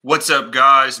What's up,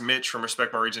 guys? Mitch from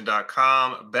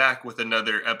RespectMyRegion.com back with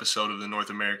another episode of the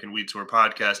North American Weed Tour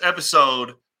podcast,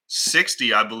 episode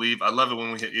 60, I believe. I love it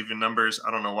when we hit even numbers. I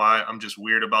don't know why. I'm just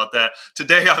weird about that.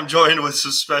 Today, I'm joined with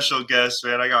some special guests,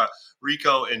 man. I got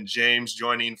Rico and James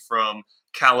joining from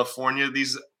California.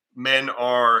 These men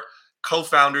are co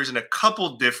founders in a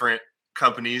couple different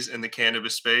companies in the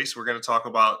cannabis space. We're going to talk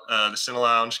about the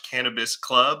Cinnelounge Cannabis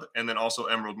Club and then also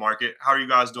Emerald Market. How are you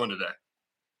guys doing today?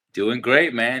 Doing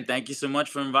great, man. Thank you so much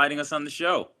for inviting us on the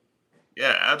show.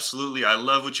 Yeah, absolutely. I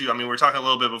love I mean, we are talking a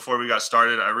little bit before we got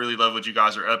started. I really love what you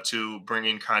guys are up to,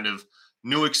 bringing kind of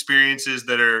new experiences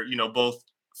that are, both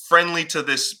friendly to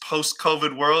this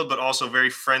post-COVID world, but also very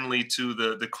friendly to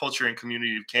the culture and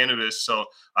community of cannabis. So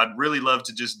I'd really love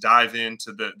to just dive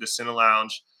into the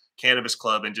Cinnelounge Cannabis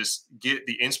Club and just get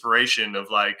the inspiration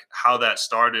of like how that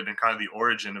started and kind of the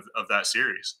origin of that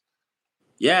series.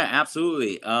 Yeah,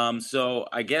 absolutely. So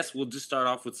I guess we'll just start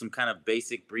off with some kind of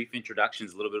basic, brief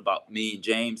introductions, a little bit about me and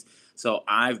James. So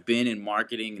I've been in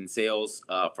marketing and sales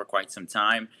for quite some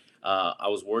time. I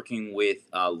was working with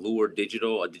Lure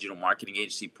Digital, a digital marketing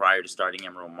agency, prior to starting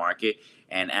Emerald Market.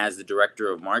 And as the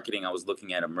director of marketing, I was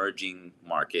looking at emerging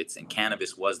markets, and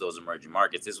cannabis was those emerging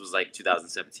markets. This was like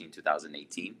 2017,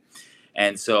 2018.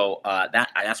 And so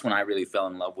that's when I really fell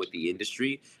in love with the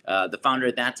industry. The founder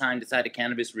at that time decided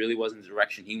cannabis really wasn't the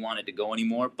direction he wanted to go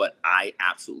anymore, but I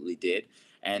absolutely did.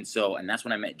 And that's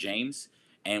when I met James,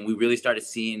 and we really started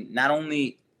seeing not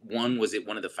only one was it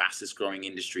one of the fastest growing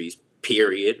industries,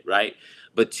 period, right?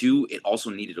 But two, it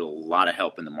also needed a lot of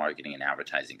help in the marketing and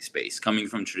advertising space. Coming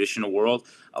from traditional world,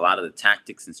 a lot of the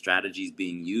tactics and strategies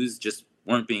being used just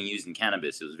weren't being used in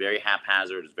cannabis. It was very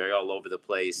haphazard. It was very all over the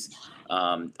place.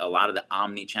 A lot of the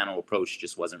omni-channel approach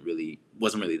just wasn't really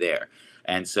there.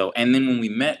 And then when we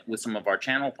met with some of our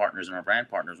channel partners and our brand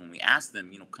partners, when we asked them,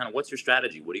 kind of what's your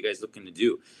strategy? What are you guys looking to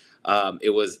do?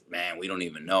 It was, man, we don't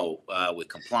even know with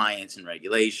compliance and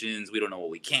regulations. We don't know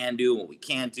what we can do, what we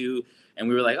can't do. And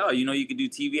we were like, oh, you could do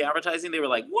TV advertising. They were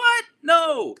like, what?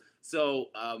 No. So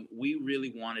we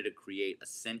really wanted to create a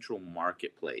central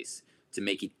marketplace to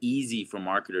make it easy for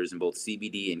marketers in both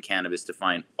CBD and cannabis to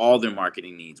find all their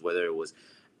marketing needs, whether it was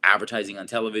advertising on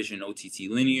television, OTT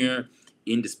linear,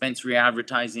 in dispensary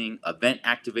advertising, event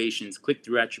activations, click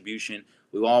through attribution.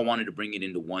 We all wanted to bring it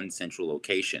into one central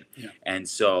location. Yeah. And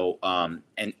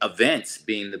events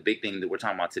being the big thing that we're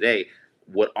talking about today,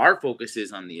 what our focus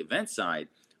is on the event side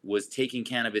was taking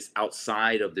cannabis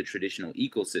outside of the traditional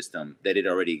ecosystem that it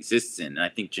already exists in. And I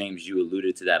think, James, you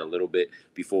alluded to that a little bit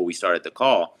before we started the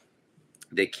call,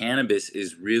 that cannabis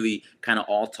is really kind of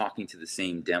all talking to the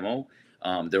same demo.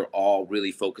 They're all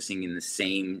really focusing in the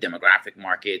same demographic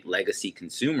market, legacy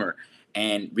consumer.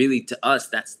 And really, to us,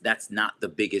 that's not the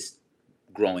biggest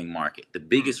growing market. The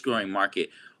biggest growing market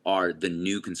are the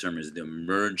new consumers, the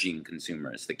emerging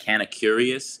consumers, the canna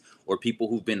curious, or people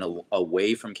who've been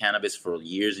away from cannabis for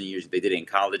years and years. They did it in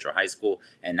college or high school,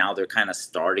 and now they're kind of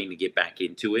starting to get back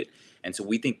into it. And so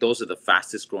we think those are the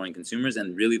fastest growing consumers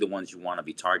and really the ones you want to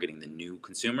be targeting, the new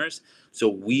consumers. So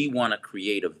we want to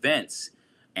create events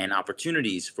and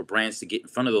opportunities for brands to get in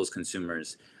front of those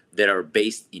consumers that are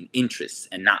based in interests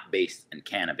and not based in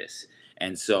cannabis.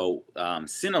 And so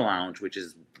Cinnelounge, which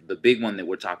is the big one that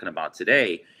we're talking about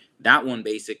today, that one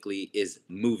basically is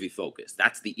movie focused.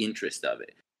 That's the interest of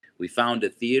it. We found a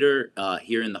theater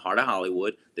here in the heart of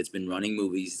Hollywood that's been running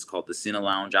movies. It's called the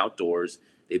Cinnelounge Outdoors.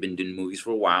 They've been doing movies for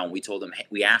a while, and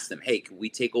we asked them, hey, can we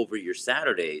take over your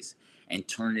Saturdays and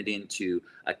turn it into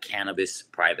a cannabis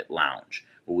private lounge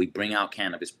where we bring out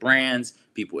cannabis brands,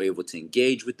 people are able to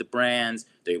engage with the brands,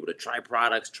 they're able to try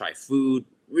products, try food,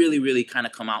 really, really kind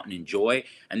of come out and enjoy,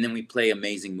 and then we play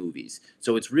amazing movies.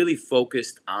 So it's really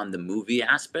focused on the movie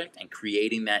aspect and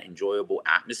creating that enjoyable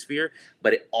atmosphere,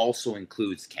 but it also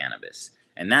includes cannabis.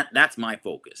 And that's my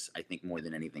focus, I think, more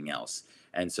than anything else.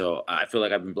 And so I feel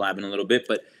like I've been blabbing a little bit,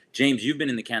 but James, you've been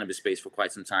in the cannabis space for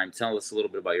quite some time. Tell us a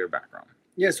little bit about your background.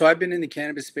 Yeah, so I've been in the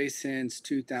cannabis space since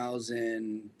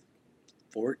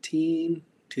 2014,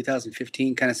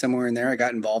 2015, kind of somewhere in there. I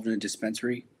got involved in a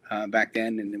dispensary back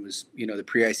then, and it was, the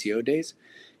pre-ICO days.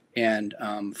 And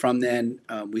from then,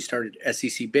 we started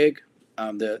SEC Big,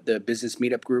 the business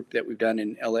meetup group that we've done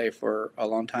in LA for a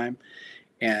long time.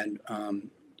 And,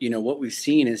 what we've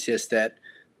seen is just that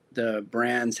the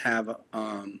brands have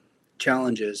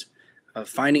challenges of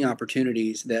finding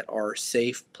opportunities that are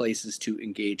safe places to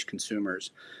engage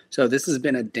consumers. So this has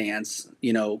been a dance,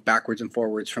 backwards and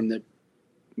forwards from the,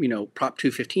 Prop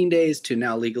 215 days to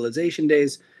now legalization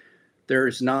days.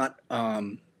 There's not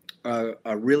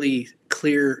a really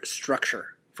clear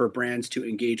structure for brands to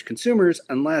engage consumers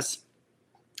unless,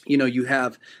 you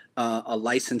have a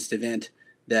licensed event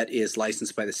that is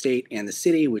licensed by the state and the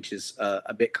city, which is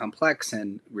a bit complex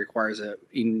and requires an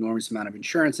enormous amount of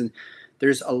insurance. And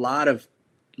there's a lot of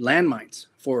landmines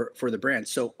for the brand.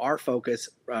 So our focus,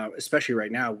 especially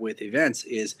right now with events,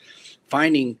 is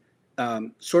finding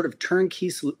sort of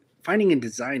finding and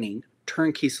designing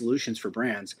turnkey solutions for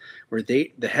brands where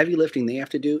the heavy lifting they have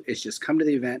to do is just come to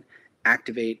the event,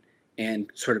 activate, and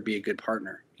sort of be a good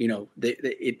partner.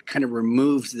 It kind of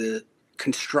removes the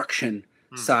construction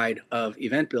side of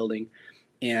event building.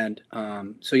 And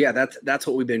so, yeah, that's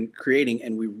what we've been creating.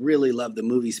 And we really love the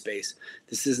movie space.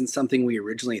 This isn't something we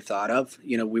originally thought of.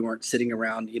 We weren't sitting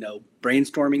around,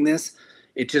 brainstorming this.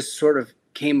 It just sort of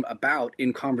came about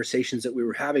in conversations that we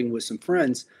were having with some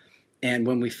friends. And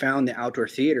when we found the outdoor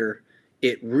theater,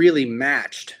 it really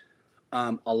matched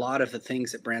a lot of the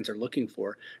things that brands are looking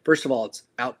for. First of all, it's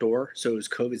outdoor, so it was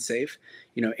COVID safe.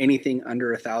 Anything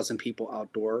under 1,000 people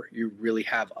outdoor, you really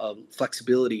have a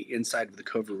flexibility inside of the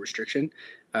COVID restriction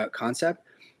concept.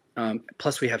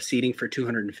 Plus, we have seating for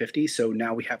 250, so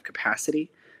now we have capacity.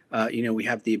 We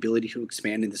have the ability to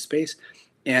expand into space,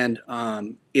 and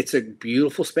it's a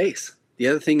beautiful space. The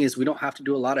other thing is we don't have to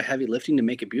do a lot of heavy lifting to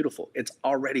make it beautiful. It's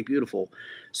already beautiful.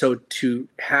 So to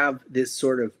have this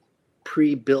sort of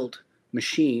pre-built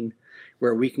machine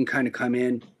where we can kind of come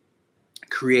in,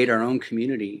 create our own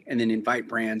community, and then invite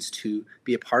brands to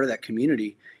be a part of that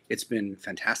community, it's been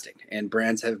fantastic. And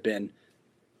brands have been,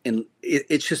 and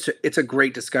it's a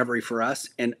great discovery for us,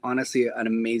 and honestly an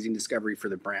amazing discovery for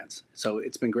the brands. So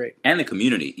it's been great. And the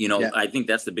community, I think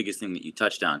that's the biggest thing that you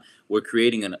touched on. We're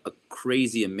creating a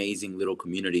crazy, amazing little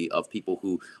community of people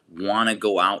who want to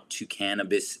go out to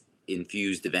cannabis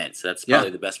infused events. That's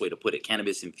probably the best way to put it.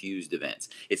 Cannabis infused events.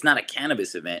 It's not a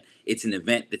cannabis event. It's an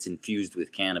event that's infused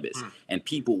with cannabis. And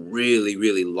people really,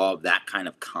 really love that kind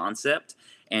of concept.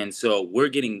 And so we're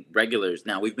getting regulars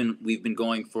now. We've been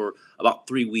going for about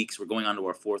 3 weeks. We're going on to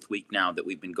our 4th week now that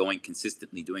we've been going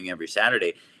consistently, doing every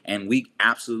Saturday. And we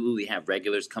absolutely have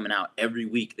regulars coming out every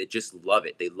week that just love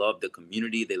it. They love the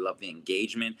community. They love the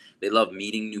engagement. They love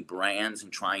meeting new brands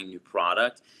and trying new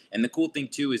product. And the cool thing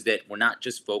too is that we're not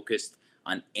just focused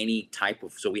on any type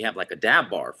of, so we have like a dab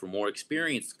bar for more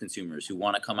experienced consumers who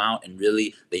want to come out and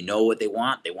really, they know what they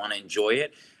want to enjoy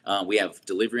it. We have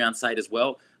delivery on site as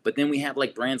well. But then we have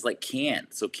like brands like Can.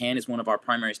 So Can is one of our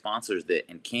primary sponsors,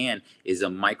 and Can is a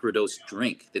microdose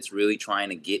drink that's really trying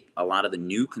to get a lot of the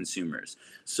new consumers.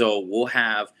 So we'll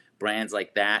have brands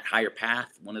like that. Higher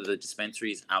Path, one of the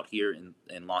dispensaries out here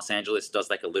in Los Angeles, does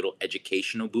like a little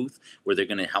educational booth where they're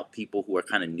going to help people who are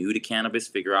kind of new to cannabis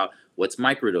figure out what's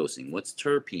microdosing, what's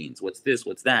terpenes, what's this,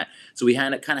 what's that. So we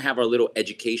kind of have our little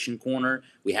education corner.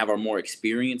 We have our more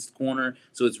experienced corner.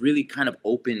 So it's really kind of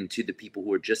open to the people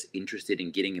who are just interested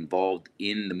in getting involved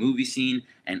in the movie scene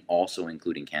and also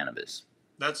including cannabis.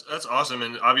 That's awesome.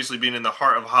 And obviously being in the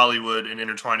heart of Hollywood and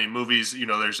intertwining movies,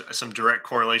 there's some direct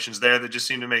correlations there that just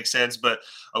seem to make sense. But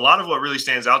a lot of what really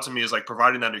stands out to me is like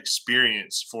providing that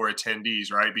experience for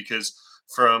attendees, right? Because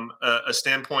from a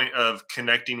standpoint of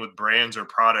connecting with brands or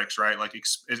products, right? Like,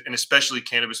 and especially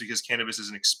cannabis, because cannabis is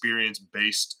an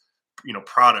experience-based,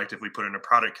 product, if we put it in a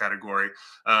product category,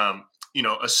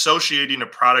 associating a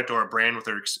product or a brand with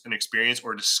an experience,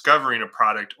 or discovering a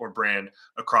product or brand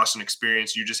across an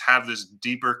experience, you just have this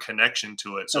deeper connection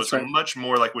to it. So That's it's right. Much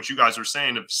more like what you guys were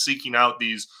saying of seeking out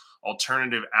these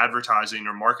alternative advertising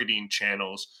or marketing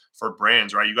channels for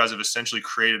brands, right? You guys have essentially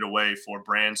created a way for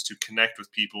brands to connect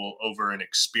with people over an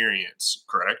experience,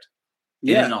 correct?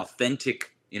 In an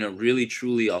authentic, really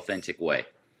truly authentic way.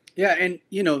 Yeah. And,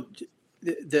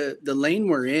 the lane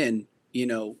we're in,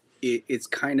 it's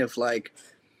kind of like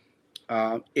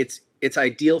it's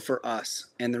ideal for us.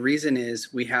 And the reason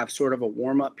is we have sort of a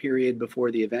warm-up period before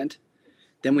the event.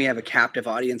 Then we have a captive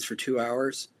audience for 2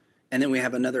 hours. And then we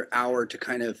have another hour to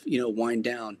kind of, wind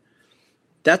down.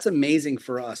 That's amazing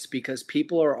for us because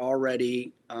people are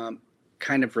already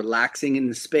kind of relaxing in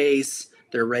the space.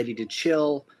 They're ready to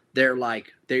chill. They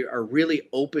are really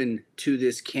open to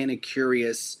this kind of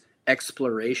curious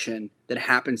exploration that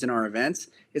happens in our events.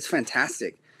 It's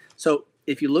fantastic. So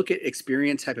if you look at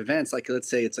experience type events, like let's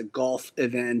say it's a golf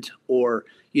event or,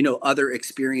 other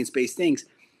experience-based things,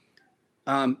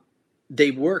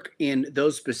 they work in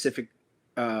those specific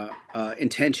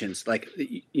intentions. Like,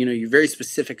 you're very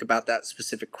specific about that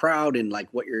specific crowd and like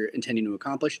what you're intending to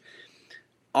accomplish.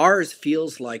 Ours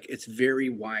feels like it's very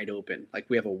wide open. Like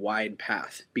we have a wide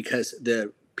path because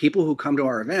the people who come to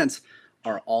our events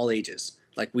are all ages.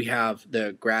 Like we have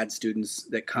the grad students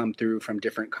that come through from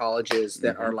different colleges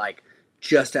that are like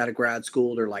just out of grad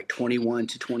school. They're like 21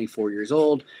 to 24 years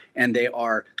old, and they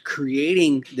are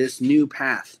creating this new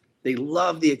path They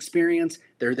love the experience.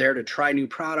 They're there to try new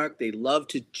product. They love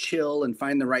to chill and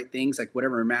find the right things, like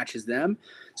whatever matches them.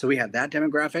 So we have that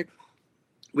demographic.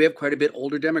 We have quite a bit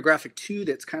older demographic too,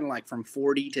 that's kind of like from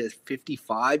 40 to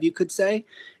 55, you could say.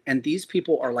 And these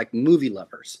people are like movie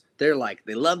lovers. They're like,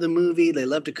 they love the movie, they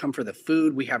love to come for the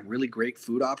food. We have really great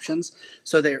food options.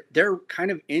 So they're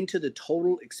kind of into the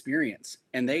total experience,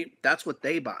 and that's what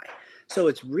they buy. So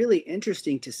it's really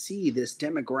interesting to see this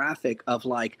demographic of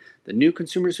like the new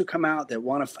consumers who come out that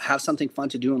want to have something fun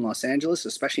to do in Los Angeles,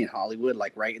 especially in Hollywood,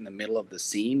 like right in the middle of the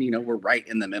scene. You know, we're right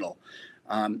in the middle.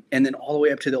 And then all the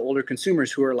way up to the older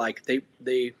consumers who are like, they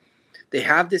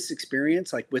have this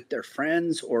experience like with their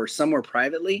friends or somewhere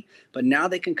privately, but now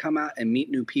they can come out and meet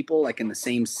new people like in the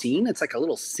same scene. It's like a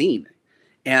little scene.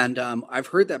 And I've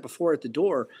heard that before at the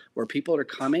door, where people are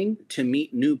coming to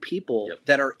meet new people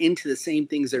that are into the same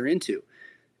things they're into.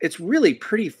 It's really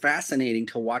pretty fascinating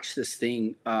to watch this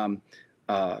thing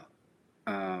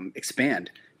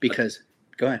expand, because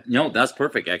go ahead. No, that's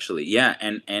perfect, actually. Yeah,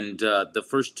 and the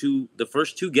first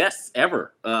two guests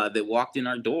ever that walked in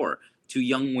our door, two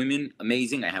young women,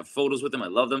 amazing. I have photos with them. I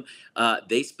love them.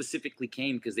 They specifically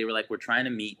came because they were like, we're trying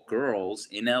to meet girls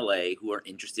in LA who are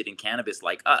interested in cannabis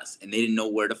like us, and they didn't know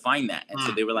where to find that. And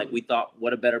so they were like, we thought,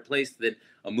 what a better place than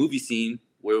a movie scene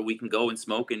where we can go and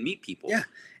smoke and meet people. Yeah,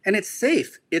 and it's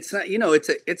safe. It's not,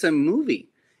 it's a movie.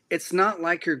 It's not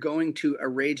like you're going to a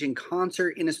raging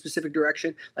concert in a specific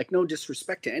direction. Like, no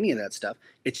disrespect to any of that stuff.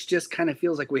 It's just kind of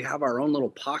feels like we have our own little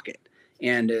pocket,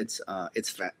 and it's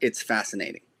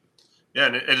fascinating. Yeah,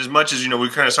 and as much as, we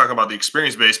kind of talk about the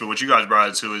experience base, but what you guys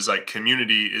brought to is like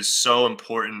community is so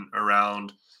important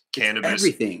around cannabis.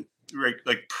 Everything. Right,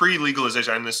 like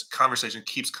pre-legalization, and this conversation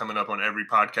keeps coming up on every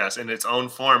podcast in its own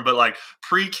form, but like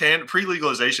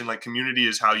pre-legalization, like community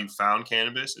is how you found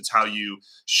cannabis. It's how you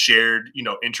shared,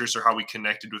 interests, or how we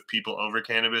connected with people over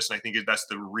cannabis. And I think that's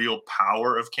the real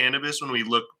power of cannabis when we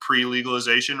look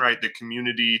pre-legalization, right? The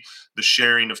community, the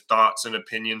sharing of thoughts and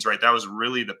opinions, right? That was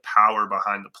really the power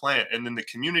behind the plant. And then the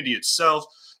community itself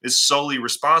is solely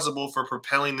responsible for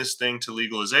propelling this thing to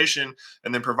legalization,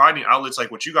 and then providing outlets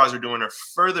like what you guys are doing are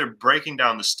further breaking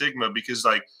down the stigma, because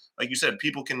like you said,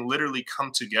 people can literally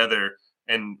come together,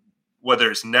 and whether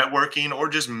it's networking or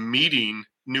just meeting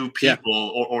new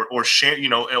people or share,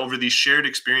 over these shared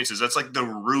experiences, that's like the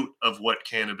root of what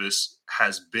cannabis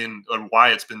has been, or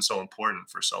why it's been so important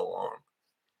for so long.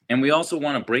 And we also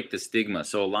want to break the stigma.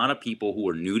 So a lot of people who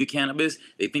are new to cannabis,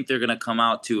 they think they're going to come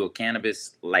out to a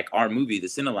cannabis like our movie, the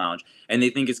Cinnelounge, and they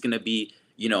think it's going to be,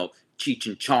 Cheech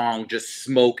and Chong, just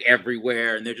smoke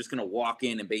everywhere, and they're just going to walk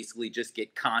in and basically just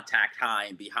get contact high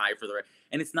and be high for the rest.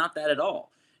 And it's not that at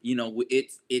all.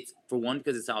 It's for one,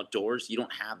 because it's outdoors. You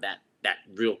don't have that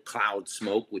real cloud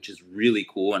smoke, which is really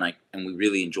cool, and we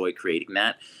really enjoy creating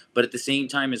that. But at the same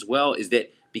time as well is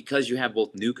that, because you have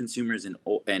both new consumers and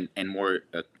more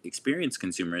experienced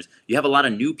consumers, you have a lot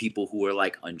of new people who are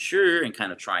like unsure and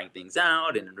kind of trying things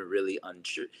out and are really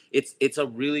unsure. It's a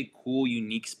really cool,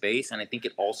 unique space, and I think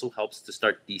it also helps to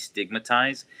start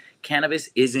destigmatize. Cannabis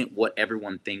isn't what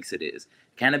everyone thinks it is.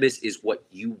 Cannabis is what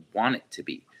you want it to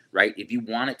be, right? If you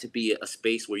want it to be a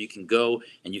space where you can go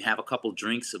and you have a couple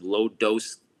drinks of low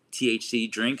dose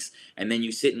THC drinks, and then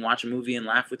you sit and watch a movie and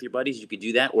laugh with your buddies, you could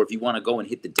do that. Or if you want to go and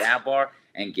hit the dab bar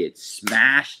and get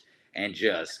smashed and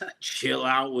just chill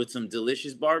out with some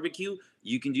delicious barbecue,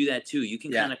 you can do that too. You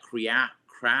can kind of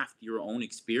craft your own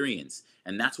experience,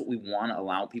 and that's what we want to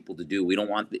allow people to do. We don't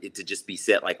want it to just be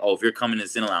set like, oh, if you're coming to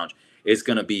Cinnelounge, it's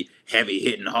gonna be heavy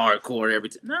hitting hardcore every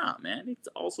time. Nah, man, it's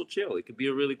also chill. It could be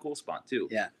a really cool spot too.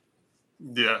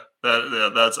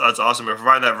 That's awesome. And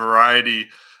provide that variety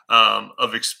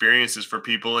of experiences for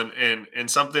people,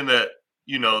 and something that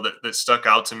that stuck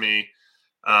out to me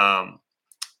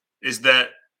is that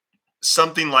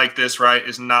something like this, right,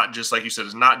 is not just, like you said,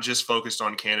 is not just focused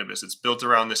on cannabis. It's built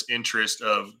around this interest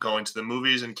of going to the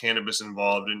movies and cannabis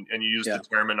involved, and you use the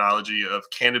terminology of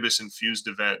cannabis infused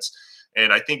events.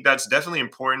 And I think that's definitely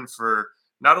important for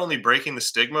not only breaking the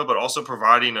stigma, but also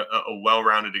providing a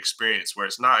well-rounded experience where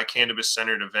it's not a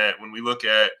cannabis-centered event. When we look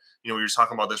at, we were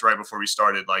talking about this right before we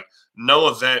started, like no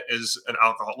event is an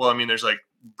alcohol. Well, I mean, there's like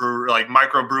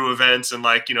micro brew events and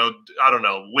I don't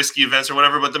know, whiskey events or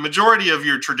whatever, but the majority of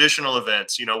your traditional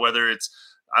events, whether it's,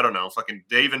 I don't know, fucking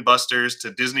Dave and Buster's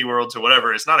to Disney World to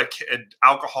whatever, it's not an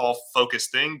alcohol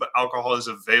focused thing, but alcohol is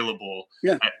available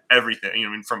at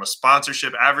everything. From a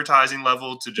sponsorship, advertising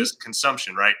level to just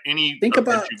consumption, right? Think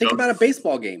about a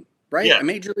baseball game, right? Yeah. A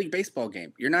Major League Baseball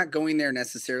game. You're not going there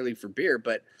necessarily for beer,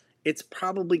 but it's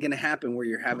probably going to happen where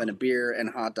you're having a beer and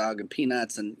a hot dog and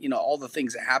peanuts and all the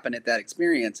things that happen at that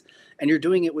experience, and you're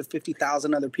doing it with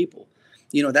 50,000 other people.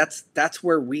 that's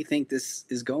where we think this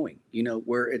is going,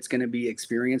 where it's going to be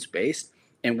experience based,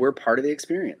 and we're part of the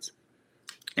experience.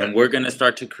 And we're going to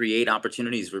start to create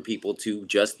opportunities for people to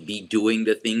just be doing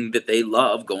the thing that they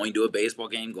love, going to a baseball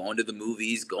game, going to the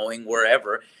movies, going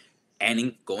wherever,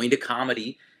 and going to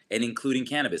comedy, and including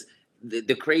cannabis.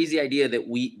 The crazy idea that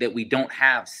we don't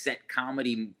have set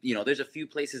comedy, there's a few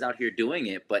places out here doing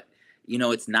it, but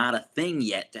it's not a thing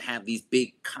yet to have these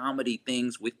big comedy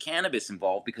things with cannabis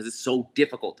involved, because it's so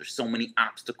difficult. There's so many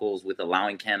obstacles with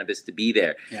allowing cannabis to be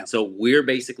there. Yeah. So we're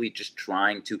basically just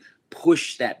trying to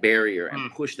push that barrier and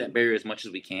push that barrier as much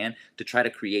as we can to try to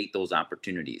create those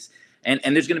opportunities. And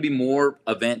there's going to be more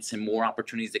events and more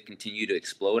opportunities that continue to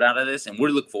explode out of this. And we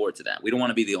look forward to that. We don't want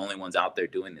to be the only ones out there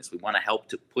doing this. We want to help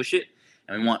to push it,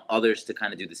 and we want others to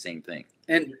kind of do the same thing.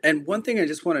 And one thing I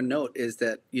just want to note is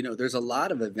that, there's a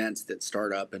lot of events that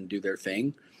start up and do their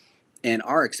thing. And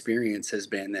our experience has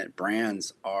been that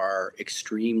brands are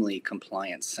extremely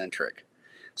compliance centric.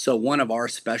 So one of our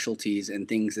specialties and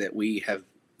things that we have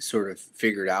sort of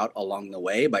figured out along the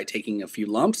way by taking a few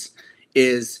lumps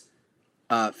is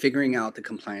figuring out the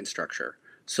compliance structure,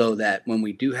 so that when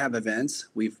we do have events,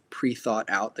 we've pre-thought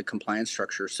out the compliance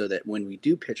structure, so that when we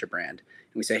do pitch a brand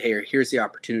and we say, hey, here's the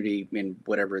opportunity in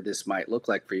whatever this might look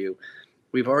like for you,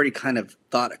 we've already kind of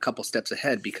thought a couple steps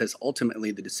ahead, because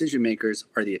ultimately the decision makers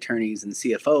are the attorneys and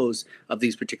CFOs of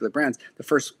these particular brands.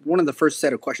 One of the first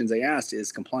set of questions they asked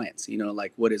is compliance.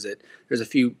 Like, what is it? There's a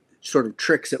few sort of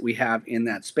tricks that we have in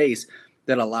that space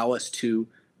that allow us to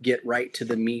get right to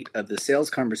the meat of the sales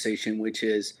conversation, which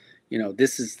is,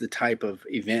 this is the type of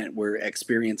event where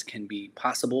experience can be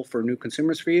possible for new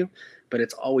consumers for you, but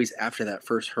it's always after that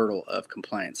first hurdle of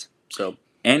compliance.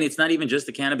 And it's not even just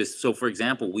the cannabis. So, for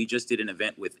example, we just did an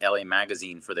event with LA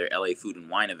Magazine for their LA Food and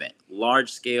Wine event.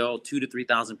 Large scale, 2,000 to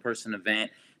 3,000 person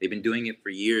event. They've been doing it for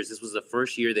years. This was the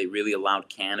first year they really allowed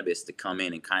cannabis to come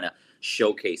in and kind of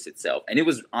showcase itself. And it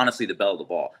was honestly the belle of the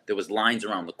ball. There was lines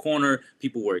around the corner.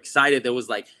 People were excited. There was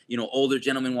older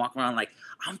gentlemen walking around like,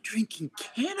 I'm drinking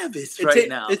cannabis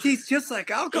now. It tastes just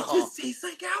like alcohol. It just tastes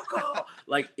like alcohol.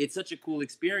 It's such a cool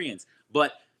experience.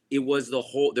 But there was a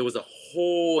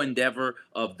whole endeavor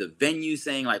of the venue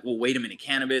saying like, well, wait a minute,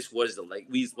 cannabis, what is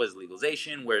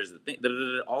legalization? Where's the thing?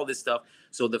 All this stuff.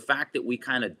 So the fact that we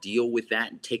kind of deal with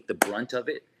that and take the brunt of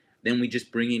it, then we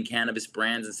just bring in cannabis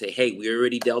brands and say, hey, we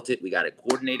already dealt it. We got it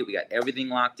coordinated. We got everything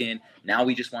locked in. Now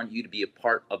we just want you to be a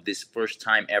part of this first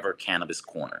time ever cannabis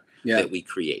corner that we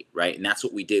create, right? And that's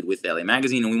what we did with LA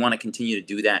Magazine. And we want to continue to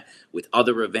do that with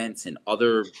other events and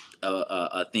other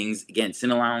things. Again,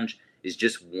 Cinnelounge is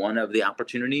just one of the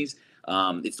opportunities.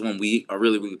 It's the one we are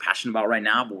really, really passionate about right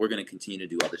now, but we're going to continue to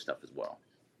do other stuff as well.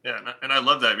 Yeah, and I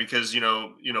love that, because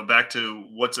back to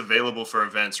what's available for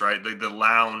events, right? The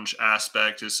lounge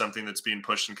aspect is something that's being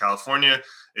pushed in California.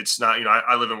 It's not,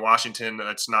 I live in Washington.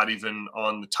 That's not even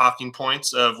on the talking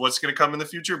points of what's going to come in the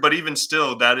future. But even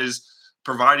still, that is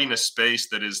providing a space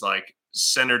that is like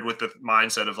centered with the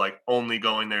mindset of like only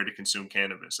going there to consume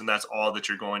cannabis, and that's all that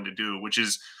you're going to do, which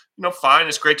is fine.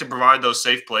 It's great to provide those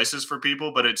safe places for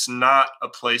people, but it's not a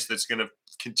place that's going to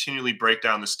continually break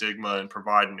down the stigma and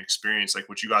provide an experience like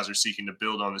what you guys are seeking to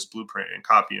build on this blueprint and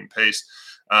copy and paste,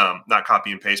 not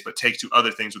copy and paste, but take to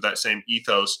other things with that same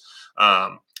ethos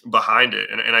behind it.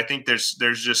 And I think there's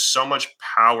just so much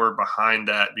power behind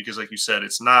that, because like you said,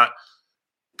 it's not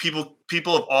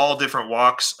people of all different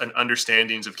walks and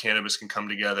understandings of cannabis can come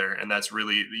together. And that's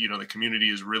really, the community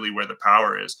is really where the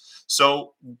power is.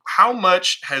 So how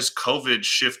much has COVID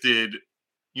shifted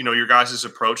your guys'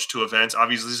 approach to events?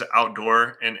 Obviously, this is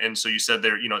outdoor. And so you said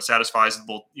there, it satisfies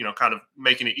both, kind of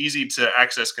making it easy to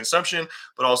access consumption,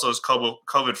 but also is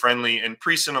COVID friendly. And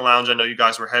pre-Cinnelounge, I know you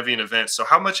guys were heavy in events. So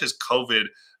how much has COVID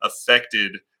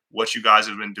affected what you guys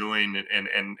have been doing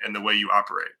and the way you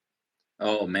operate?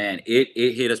 Oh man,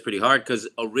 it hit us pretty hard, because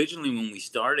originally when we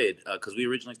started, we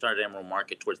originally started Emerald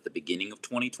Market towards the beginning of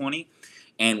 2020,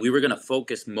 and we were going to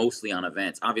focus mostly on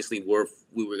events. Obviously,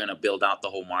 we were going to build out the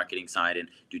whole marketing side and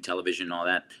do television and all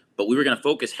that, but we were going to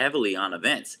focus heavily on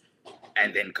events.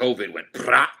 And then COVID went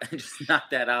and just knocked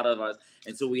that out of us,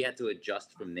 and so we had to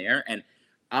adjust from there. And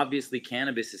obviously,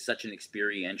 cannabis is such an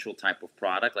experiential type of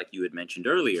product, like you had mentioned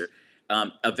earlier.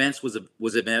 Events was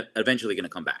eventually going to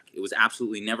come back. It was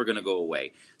absolutely never going to go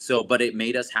away. So, but it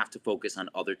made us have to focus on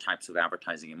other types of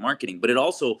advertising and marketing. But it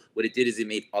also, what it did is it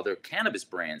made other cannabis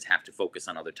brands have to focus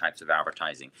on other types of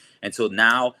advertising. And so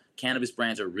now cannabis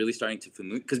brands are really starting to,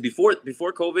 because before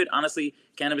COVID, honestly,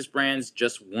 cannabis brands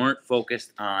just weren't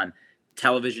focused on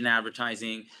television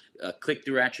advertising,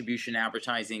 click-through attribution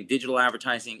advertising, digital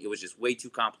advertising. It was just way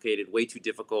too complicated, way too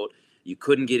difficult. You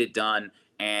couldn't get it done,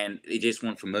 and they just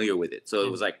weren't familiar with it. So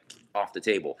it was like off the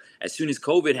table. As soon as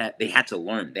COVID they had to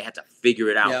learn. They had to figure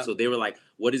it out. Yeah. So they were like,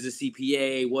 what is a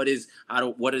CPA? What is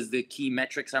the key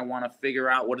metrics I want to figure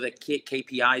out? What are the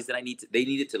KPIs that I need to? They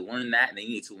needed to learn that, and they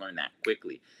needed to learn that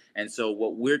quickly. And so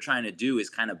what we're trying to do is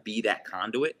kind of be that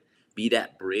conduit, be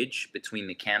that bridge between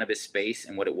the cannabis space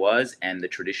and what it was and the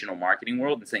traditional marketing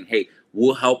world, and saying, hey,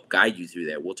 we'll help guide you through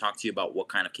there. We'll talk to you about what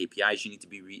kind of KPIs you need to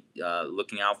be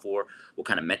looking out for, what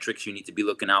kind of metrics you need to be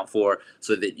looking out for,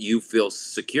 so that you feel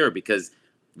secure, because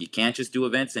you can't just do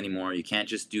events anymore. You can't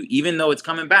just do, even though it's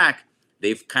coming back,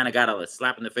 they've kind of got a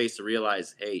slap in the face to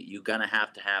realize, hey, you're going to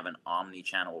have an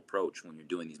omni-channel approach when you're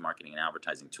doing these marketing and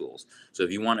advertising tools. So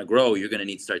if you want to grow, you're going to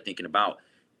need to start thinking about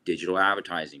digital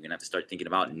advertising. You're going to have to start thinking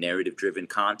about narrative-driven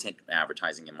content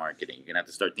advertising and marketing. You're going to have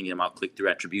to start thinking about click-through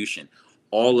attribution.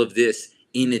 All of this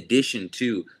in addition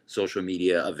to social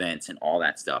media events and all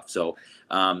that stuff. So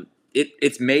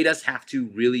it's made us have to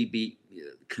really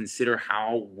consider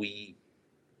how we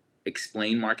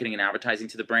explain marketing and advertising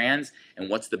to the brands and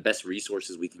what's the best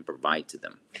resources we can provide to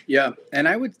them. Yeah. And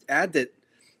I would add that,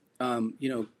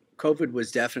 COVID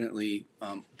was definitely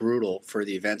brutal for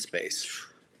the event space.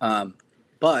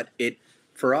 But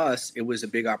for us, it was a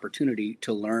big opportunity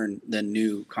to learn the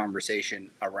new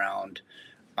conversation around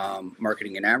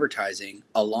marketing and advertising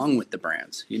along with the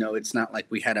brands. It's not like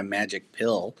we had a magic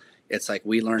pill. It's like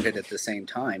we learned it at the same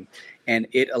time, and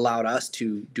it allowed us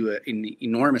to do an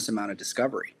enormous amount of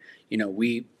discovery.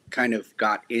 We kind of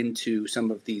got into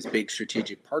some of these big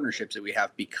strategic partnerships that we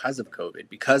have because of COVID,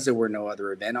 because there were no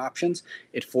other event options.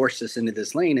 It forced us into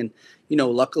this lane. And,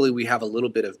 luckily we have a little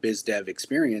bit of biz dev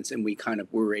experience, and we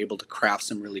were able to craft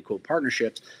some really cool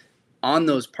partnerships. On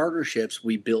those partnerships,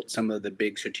 we built some of the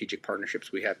big strategic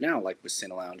partnerships we have now, like with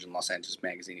Cinnelounge and Los Angeles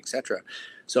Magazine, et cetera.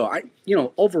 So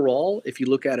overall, if you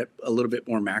look at it a little bit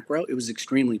more macro, it was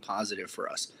extremely positive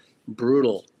for us.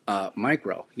 Brutal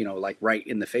micro, like right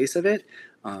in the face of it.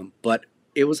 But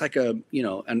it was like a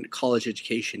college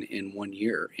education in 1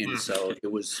 year. And so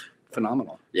it was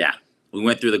phenomenal. Yeah. We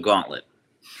went through the gauntlet.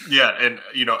 Yeah. And,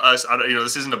 us,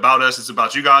 this isn't about us, it's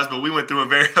about you guys, but we went through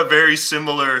a very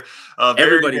similar,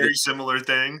 very similar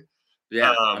thing.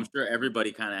 Yeah. I'm sure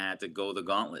everybody kind of had to go the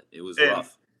gauntlet. It was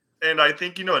rough. And I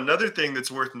think, another thing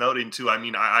that's worth noting too,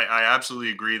 I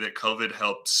absolutely agree that COVID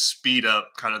helped speed up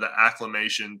kind of the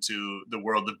acclimation to the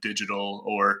world of digital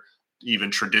or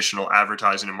even traditional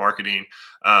advertising and marketing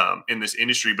in this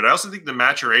industry. But I also think the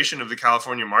maturation of the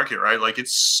California market, right? Like,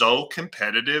 it's so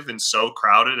competitive and so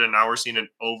crowded. And now we're seeing an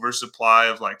oversupply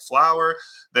of like flower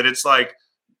that it's like,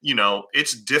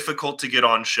 it's difficult to get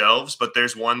on shelves. But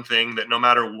there's one thing that no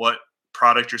matter what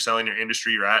product you're selling, your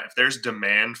industry you're at, if there's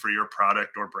demand for your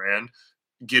product or brand,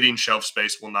 getting shelf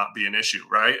space will not be an issue,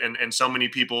 right? And so many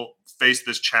people face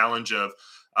this challenge of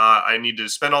I need to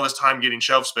spend all this time getting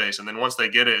shelf space, and then once they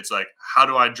get it, it's like, how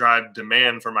do I drive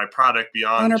demand for my product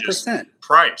beyond 100%. Just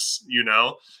price,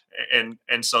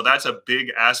 and so that's a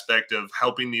big aspect of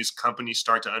helping these companies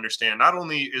start to understand, not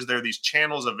only is there these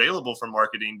channels available for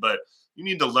marketing, but you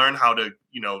need to learn how to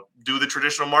do the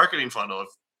traditional marketing funnel of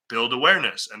build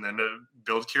awareness and then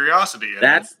build curiosity. And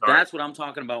that's what I'm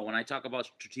talking about when I talk about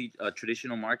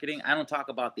traditional marketing. I don't talk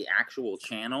about the actual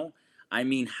channel. I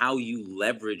mean how you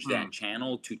leverage that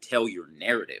channel to tell your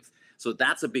narrative. So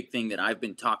that's a big thing that I've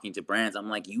been talking to brands. I'm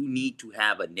like, you need to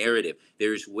have a narrative.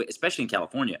 Especially in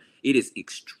California, it is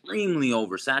extremely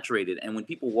oversaturated. And when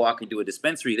people walk into a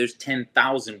dispensary, there's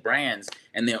 10,000 brands,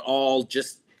 and they're all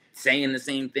just saying the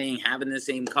same thing, having the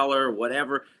same color,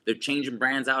 whatever. They're changing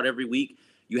brands out every week.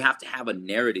 You have to have a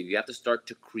narrative. You have to start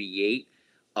to create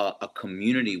a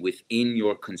community within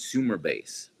your consumer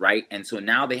base, right? And so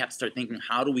now they have to start thinking,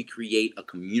 how do we create a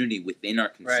community within our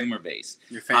consumer base?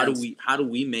 How do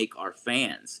we make our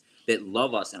fans that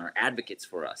love us and are advocates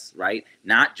for us, right?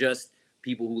 Not just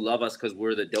people who love us because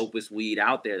we're the dopest weed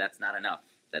out there. That's not enough.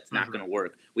 That's not going to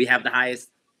work. We have the highest.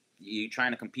 You're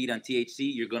trying to compete on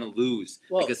THC, you're going to lose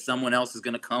because someone else is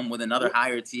going to come with another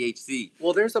higher THC.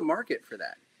 Well, there's a market for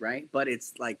that, right? But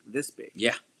it's like this big.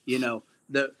 Yeah.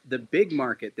 The big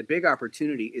market, the big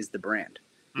opportunity is the brand.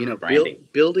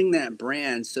 Building that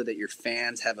brand so that your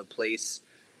fans have a place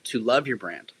to love your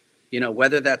brand.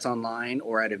 Whether that's online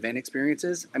or at event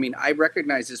experiences. I mean, I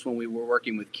recognized this when we were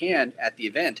working with Can at the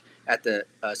event at the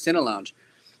Cinnelounge.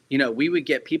 We would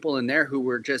get people in there who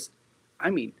were just,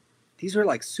 these are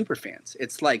like super fans.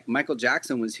 It's like Michael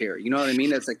Jackson was here. You know what I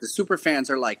mean? It's like the super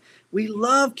fans are like, we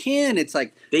love Ken. It's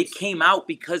like they came out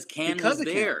because Ken was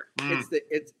there.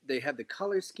 They have the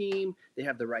color scheme. They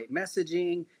have the right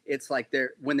messaging. It's like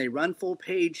when they run full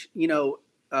page,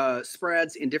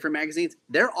 spreads in different magazines,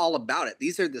 they're all about it.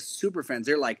 These are the super fans.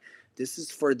 They're like, this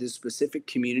is for this specific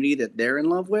community that they're in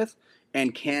love with,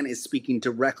 and Ken is speaking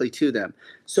directly to them.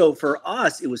 So for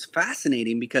us, it was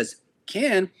fascinating because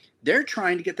Ken, they're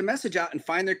trying to get the message out and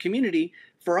find their community.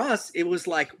 For us, it was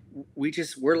like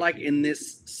we're like in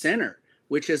this center,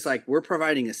 which is like we're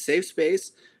providing a safe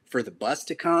space for the bus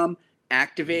to come,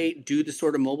 activate, do the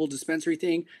sort of mobile dispensary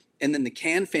thing. And then the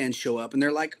Can fans show up and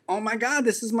they're like, oh my God,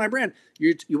 this is my brand.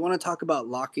 You want to talk about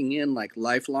locking in like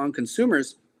lifelong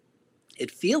consumers. It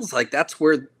feels like that's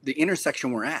where the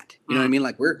intersection we're at. You know what I mean?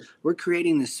 Like we're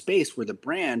creating this space where the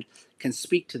brand can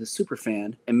speak to the super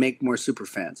fan and make more super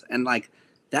fans. And like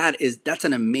that's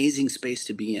an amazing space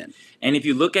to be in. And if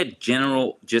you look at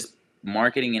general just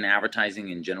marketing and advertising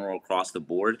in general across the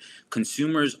board,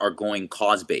 consumers are going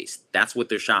cause-based. That's what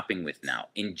they're shopping with now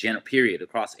in general, period,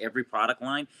 across every product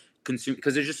line.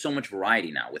 Because there's just so much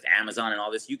variety now with Amazon and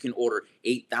all this. You can order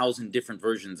 8,000 different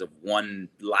versions of one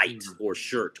light or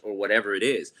shirt or whatever it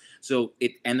is.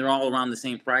 And they're all around the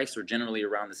same price or generally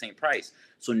around the same price.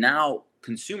 So now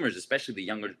consumers, especially the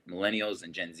younger millennials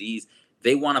and Gen Zs,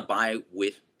 they want to buy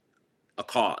with a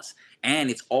cause. And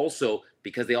it's also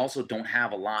because they also don't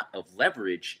have a lot of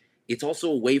leverage. It's also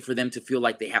a way for them to feel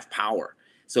like they have power.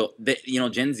 So,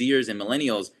 Gen Zers and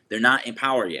millennials, they're not in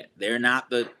power yet. They're not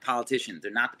the politicians.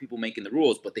 They're not the people making the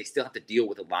rules, but they still have to deal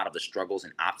with a lot of the struggles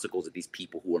and obstacles that these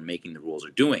people who are making the rules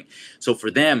are doing. So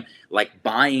for them, like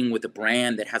buying with a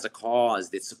brand that has a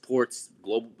cause that supports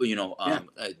global,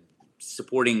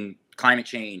 supporting climate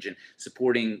change and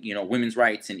supporting, women's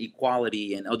rights and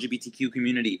equality and LGBTQ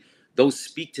community, those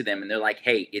speak to them and they're like,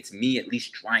 hey, it's me at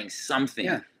least trying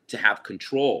something to have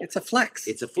control. It's a flex.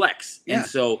 Yeah. And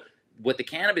so what the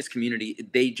cannabis community,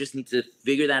 they just need to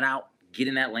figure that out, get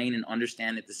in that lane and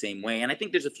understand it the same way. And I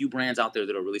think there's a few brands out there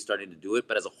that are really starting to do it.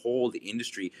 But as a whole, the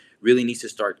industry really needs to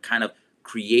start kind of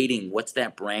creating what's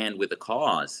that brand with a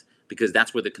cause, because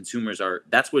that's where the consumers are.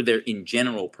 That's where their in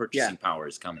general purchasing power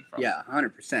is coming from. Yeah,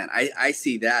 100%. I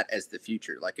see that as the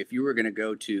future. Like if you were going to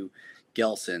go to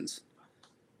Gelson's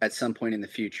at some point in the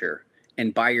future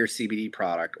and buy your CBD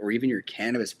product or even your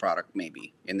cannabis product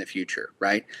maybe in the future,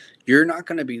 right? You're not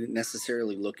going to be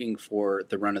necessarily looking for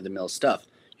the run-of-the-mill stuff.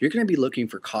 You're going to be looking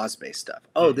for cause-based stuff.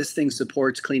 Oh, this thing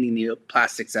supports cleaning the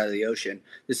plastics out of the ocean.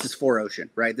 This is 4Ocean,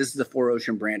 right? This is the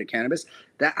 4Ocean brand of cannabis.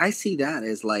 That I see that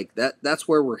as like that's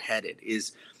where we're headed.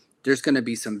 Is there's going to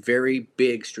be some very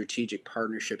big strategic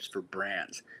partnerships for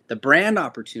brands. The brand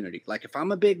opportunity, like if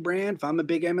I'm a big brand, if I'm a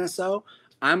big MSO,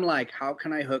 I'm like, how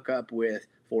can I hook up with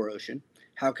 4Ocean?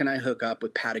 How can I hook up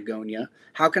with Patagonia?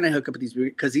 How can I hook up with these?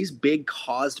 Because these big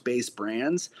cause-based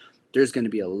brands, there's going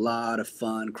to be a lot of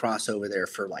fun crossover there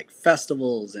for like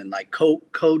festivals and like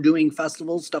co-doing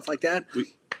festivals, stuff like that.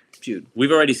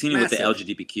 We've already seen it with the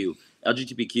LGBTQ.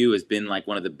 LGBTQ has been like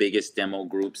one of the biggest demo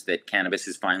groups that cannabis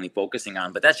is finally focusing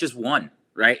on, but that's just one,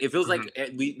 right? It feels like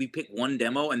we pick one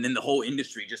demo and then the whole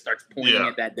industry just starts pointing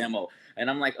at that demo. And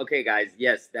I'm like, okay, guys,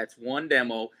 yes, that's one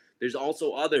demo. There's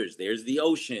also others. There's the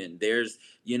ocean. There's,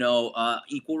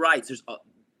 equal rights. There's,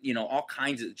 all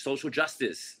kinds of social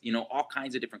justice, all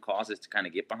kinds of different causes to kind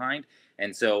of get behind.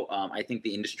 And so I think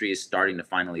the industry is starting to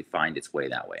finally find its way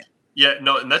that way. Yeah,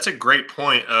 no, and that's a great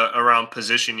point around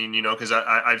positioning, because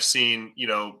I've seen,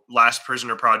 Last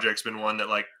Prisoner Project's been one that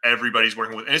like everybody's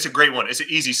working with. And it's a great one. It's an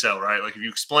easy sell, right? Like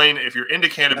if you're into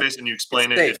cannabis and you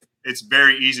explain it's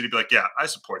very easy to be like, yeah, I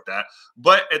support that.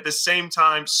 But at the same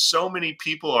time, so many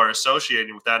people are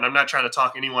associating with that. And I'm not trying to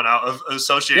talk anyone out of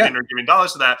associating or giving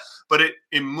dollars to that, but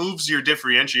it moves your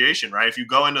differentiation, right? If you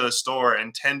go into the store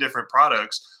and 10 different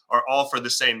products are all for the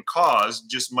same cause,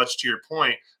 just much to your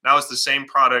point. Now it's the same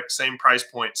product, same price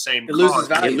point, same cause. Loses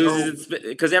value. It loses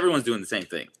because everyone's doing the same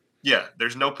thing. Yeah,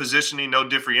 there's no positioning, no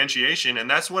differentiation. And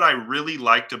that's what I really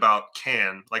liked about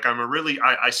Can. Like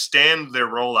I stand their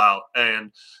rollout.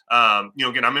 And,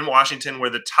 again, I'm in Washington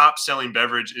where the top selling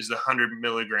beverage is the 100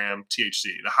 milligram THC,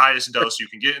 the highest dose you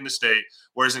can get in the state.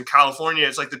 Whereas in California,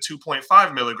 it's like the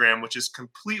 2.5 milligram, which is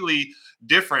completely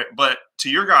different. But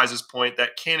to your guys' point,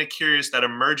 that Canna Curious, that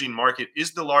emerging market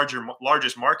is the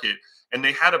largest market. And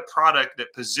they had a product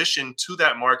that positioned to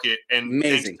that market. And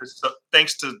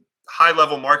thanks to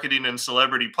high-level marketing and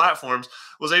celebrity platforms,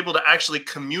 was able to actually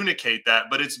communicate that.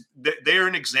 But they're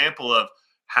an example of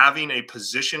having a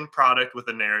positioned product with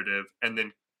a narrative and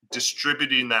then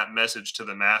distributing that message to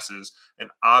the masses. And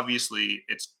obviously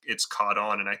it's caught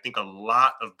on. And I think a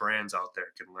lot of brands out there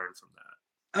can learn from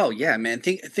that. Oh yeah, man.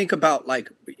 Think about, like,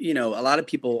 a lot of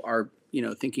people are,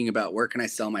 thinking about where can I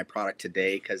sell my product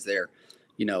today, because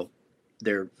you know,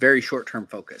 they're very short-term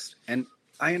focused. And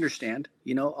I understand,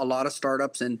 a lot of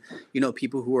startups and,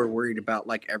 people who are worried about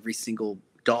like every single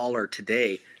dollar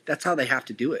today, that's how they have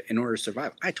to do it in order to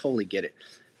survive. I totally get it.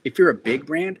 If you're a big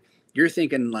brand, you're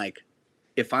thinking like,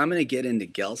 if I'm going to get into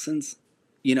Gelson's,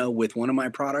 with one of my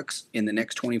products in the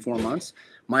next 24 months,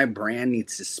 my brand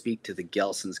needs to speak to the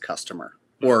Gelson's customer,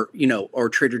 or, or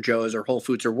Trader Joe's or Whole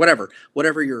Foods or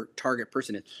whatever your target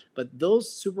person is. But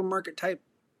those supermarket type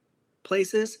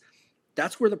places,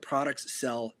 that's where the products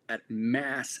sell at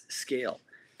mass scale.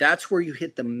 That's where you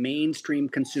hit the mainstream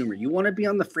consumer. You want to be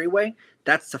on the freeway?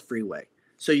 That's the freeway.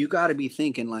 So you got to be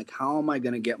thinking like, how am I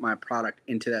going to get my product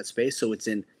into that space? So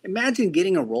imagine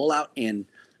getting a rollout in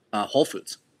Whole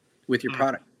Foods with your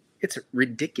product. It's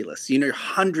ridiculous.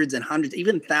 Hundreds and hundreds,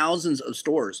 even thousands of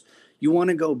stores. You want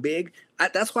to go big.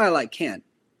 That's why I like Can.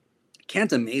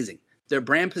 Can's amazing. Their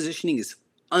brand positioning is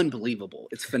unbelievable.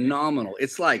 It's phenomenal.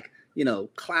 It's like,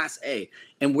 class A.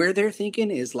 And where they're thinking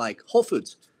is like Whole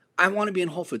Foods. I want to be in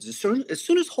Whole Foods. As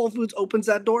soon as Whole Foods opens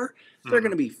that door, they're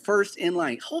going to be first in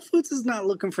line. Whole Foods is not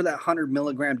looking for that 100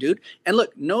 milligram dude. And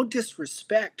look, no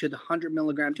disrespect to the 100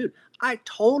 milligram dude. I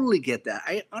totally get that.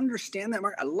 I understand that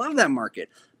market. I love that market.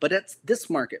 But that's this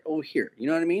market over here. You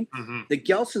know what I mean? Mm-hmm. The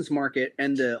Gelson's market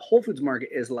and the Whole Foods market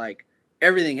is like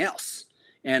everything else.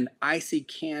 And I see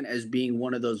Can as being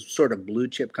one of those sort of blue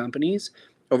chip companies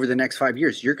over the next 5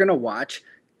 years. You're going to watch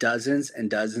dozens and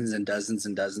dozens and dozens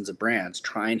and dozens of brands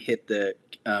try and hit the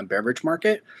beverage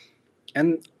market.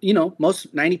 And,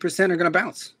 most 90% are going to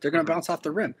bounce. They're going to bounce off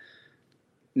the rim.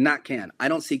 Not Can. I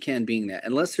don't see Can being that.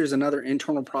 Unless there's another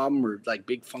internal problem or like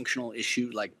big functional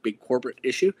issue, like big corporate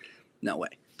issue. No way.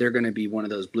 They're going to be one of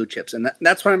those blue chips. And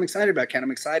that's what I'm excited about, Can.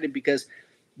 I'm excited because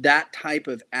that type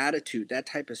of attitude, that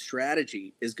type of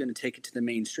strategy is going to take it to the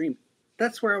mainstream.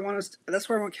 That's where I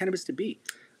want cannabis to be.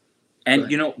 And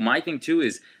my thing too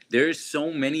is there's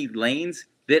so many lanes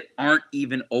that aren't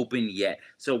even open yet.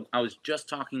 So I was just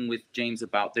talking with James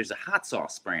about there's a hot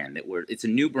sauce brand it's a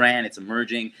new brand, it's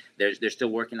emerging. They're still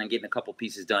working on getting a couple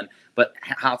pieces done, but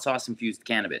hot sauce infused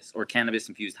cannabis or cannabis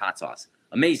infused hot sauce.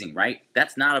 Amazing, right?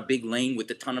 That's not a big lane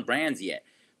with a ton of brands yet.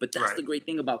 But that's the great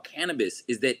thing about cannabis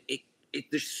is that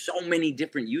there's so many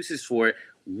different uses for it.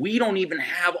 We don't even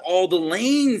have all the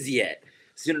lanes yet.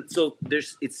 So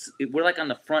we're like on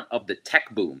the front of the tech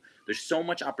boom. There's so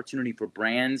much opportunity for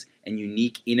brands and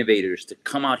unique innovators to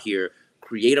come out here,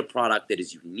 create a product that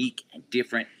is unique and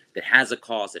different, that has a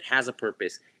cause, that has a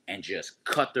purpose, and just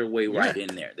cut their way right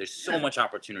in there. There's so much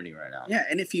opportunity right now. Yeah,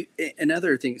 and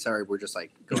another thing, sorry, we're just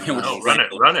like going on. No,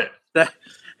 run it.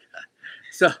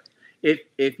 So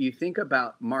if you think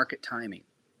about market timing,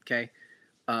 okay,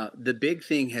 the big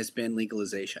thing has been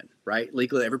legalization, right?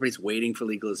 Everybody's waiting for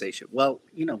legalization. Well,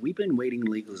 we've been waiting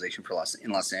legalization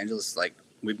in Los Angeles. Like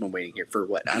we've been waiting here for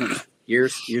what? I don't know,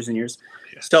 years and years.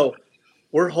 Yeah. So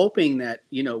we're hoping that,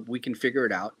 we can figure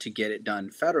it out to get it done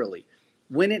federally.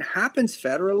 When it happens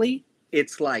federally,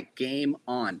 it's like game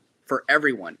on for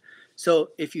everyone. So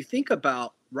if you think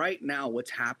about right now,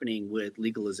 what's happening with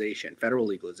legalization, federal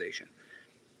legalization,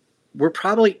 we're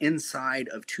probably inside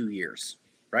of 2 years.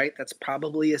 Right? That's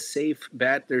probably a safe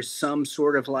bet. There's some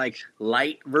sort of like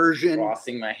light version.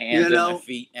 Crossing my hands and my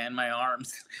feet and my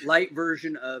arms. Light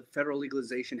version of federal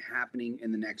legalization happening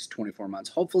in the next 24 months.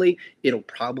 Hopefully, it'll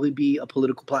probably be a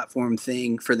political platform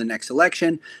thing for the next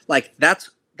election. Like that's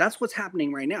what's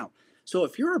happening right now. So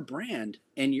if you're a brand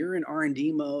and you're in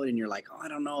R&D mode and you're like, oh, I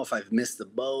don't know if I've missed the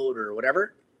boat or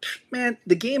whatever, man,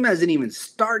 the game hasn't even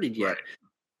started yet. Right.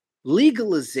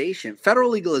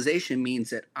 Federal legalization means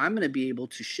that I'm going to be able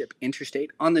to ship interstate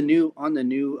on the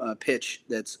new pitch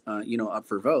that's up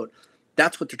for vote.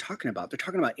 That's what they're talking about. They're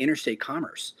talking about interstate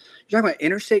commerce. You're talking about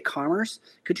interstate commerce.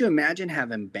 Could you imagine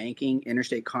having banking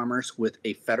interstate commerce with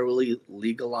a federally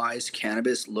legalized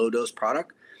cannabis low dose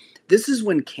product? This is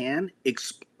when Can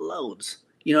explodes.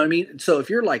 You know what I mean? So if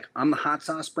you're like, I'm the hot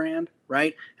sauce brand,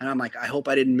 right? And I'm like, I hope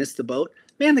I didn't miss the boat.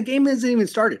 Man, the game hasn't even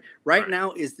started. Right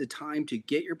now is the time to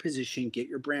get your position, get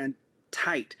your brand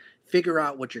tight, figure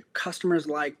out what your customers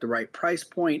like, the right price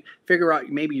point, figure out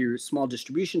maybe your small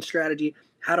distribution strategy.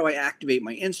 How do I activate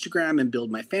my Instagram and build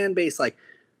my fan base? Like,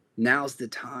 now's the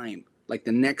time. Like,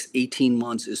 the next 18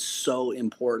 months is so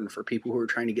important for people who are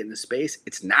trying to get into space.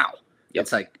 It's now. Yep.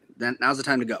 It's like, now's the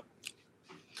time to go.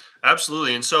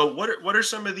 Absolutely. And so what are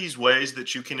some of these ways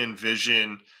that you can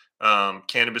envision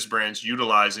cannabis brands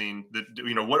utilizing the,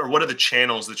 what are the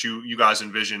channels that you guys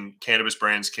envision cannabis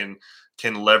brands can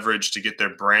leverage to get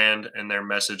their brand and their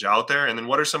message out there? And then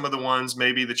what are some of the ones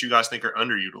maybe that you guys think are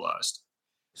underutilized?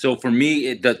 So for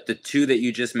me, the two that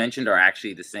you just mentioned are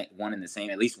actually the same, one and the same.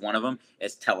 At least one of them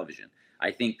is television. I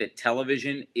think that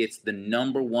television, it's the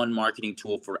number one marketing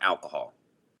tool for alcohol,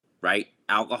 right?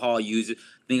 Alcohol uses,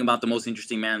 think about the most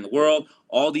interesting man in the world,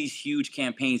 all these huge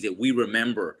campaigns that we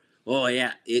remember. Oh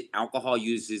yeah, alcohol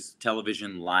uses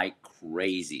television like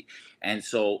crazy. And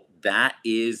so that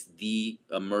is the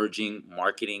emerging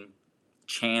marketing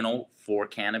channel for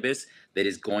cannabis that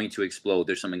is going to explode.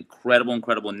 There's some incredible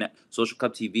Social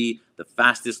Club TV, the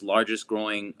fastest, largest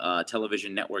growing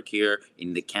television network here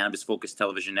in the cannabis focused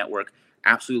television network.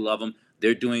 Absolutely love them.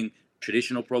 They're doing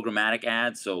traditional programmatic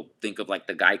ads. So think of like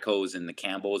the Geicos and the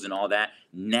Campbells and all that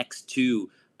next to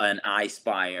an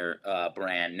iSpire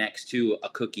brand, next to a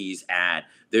cookies ad.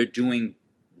 They're doing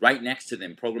right next to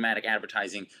them programmatic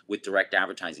advertising with direct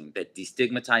advertising that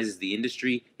destigmatizes the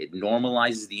industry. It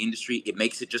normalizes the industry. It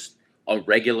makes it just a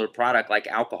regular product like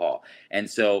alcohol. And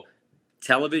so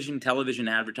television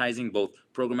advertising, both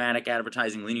programmatic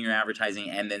advertising, linear advertising,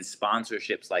 and then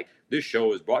sponsorships like this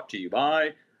show is brought to you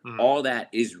by, all that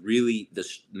is really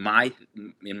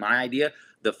in my idea,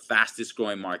 the fastest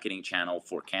growing marketing channel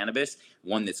for cannabis,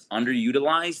 one that's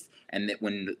underutilized, and that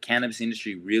when the cannabis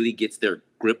industry really gets their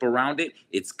grip around it,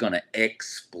 it's gonna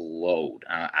explode.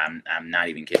 I'm not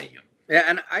even kidding you. Yeah,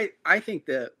 and I think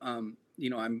that I'm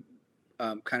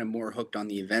kind of more hooked on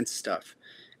the events stuff.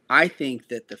 I think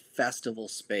that the festival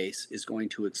space is going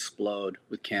to explode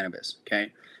with cannabis.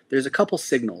 Okay, there's a couple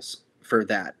signals for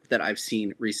that I've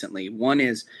seen recently. One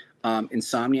is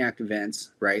Insomniac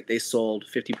events, right? They sold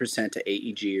 50% to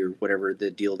AEG or whatever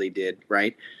the deal they did,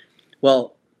 right?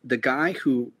 Well, the guy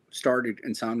who started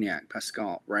Insomniac,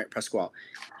 Pascal,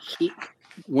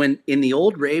 when in the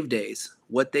old rave days,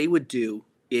 what they would do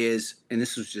is, and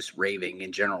this was just raving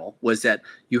in general, was that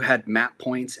you had map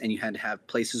points and you had to have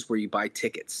places where you buy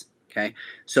tickets. Okay.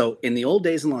 So in the old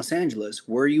days in Los Angeles,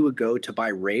 where you would go to buy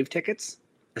rave tickets,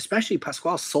 especially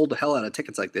Pasquale sold the hell out of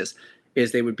tickets like this,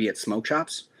 is they would be at smoke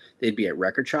shops, they'd be at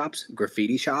record shops,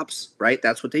 graffiti shops, right?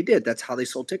 That's what they did. That's how they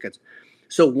sold tickets.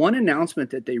 So one announcement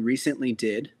that they recently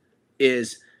did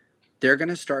is they're going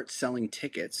to start selling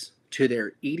tickets to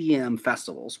their EDM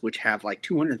festivals, which have like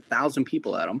 200,000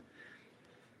 people at them,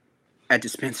 at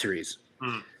dispensaries.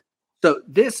 So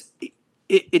this,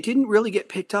 it didn't really get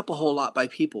picked up a whole lot by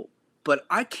people, but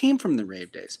I came from the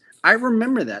rave days. I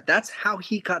remember that. That's how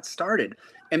he got started.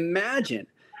 Imagine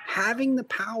having the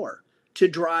power to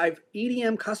drive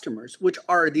EDM customers, which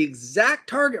are the exact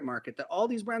target market that all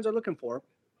these brands are looking for,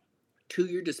 to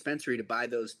your dispensary to buy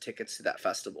those tickets to that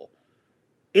festival.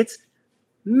 It's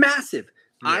massive.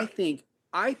 Yeah.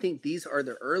 I think these are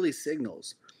the early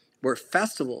signals where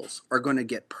festivals are going to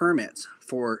get permits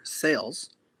for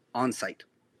sales on site.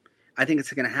 I think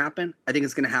it's going to happen. I think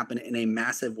it's going to happen in a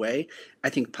massive way. I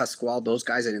think Pasquale, those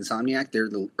guys at Insomniac, they're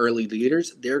the early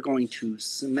leaders. They're going to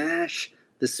smash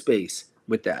the space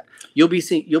with that. You'll be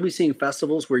seeing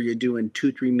festivals where you're doing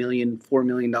 $2-3 million, $4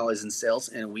 million in sales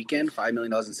in a weekend, $5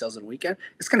 million in sales in a weekend.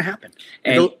 It's going to happen,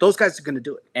 and those guys are going to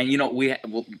do it. And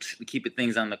we'll keep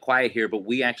things on the quiet here, but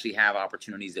we actually have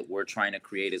opportunities that we're trying to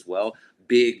create as well.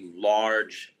 Big,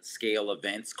 large scale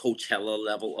events, Coachella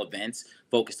level events,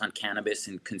 focused on cannabis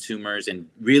and consumers, and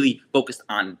really focused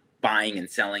on buying and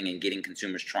selling and getting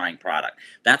consumers trying product.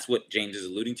 That's what James is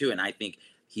alluding to, and I think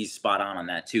he's spot on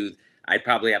that too. I'd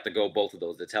probably have to go both of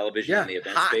those, the television and the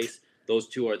event space. Those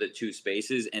two are the two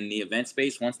spaces. And the event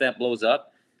space, once that blows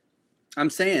up, I'm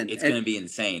saying it's going to be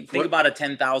insane. Think about a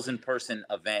 10,000 person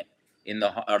event in the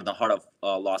heart of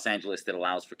Los Angeles that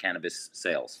allows for cannabis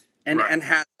sales. And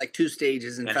has like two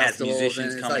stages and festivals. Has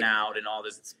musicians coming out and all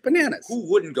this. It's bananas.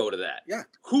 Who wouldn't go to that? Yeah.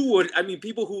 Who would? I mean,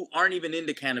 people who aren't even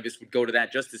into cannabis would go to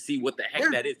that just to see what the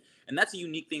heck that is. And that's a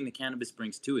unique thing that cannabis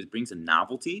brings too. It brings a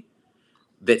novelty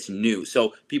that's new.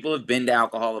 So people have been to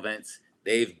alcohol events.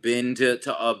 They've been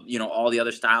to all the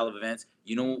other style of events.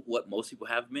 You know what most people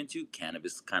have been to?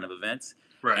 Cannabis kind of events.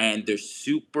 Right. And they're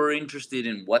super interested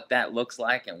in what that looks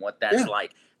like and what that's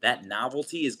like. That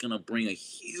novelty is going to bring a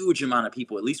huge amount of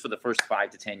people, at least for the first 5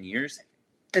 to 10 years.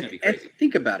 And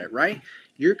think about it, right?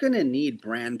 You're going to need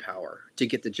brand power to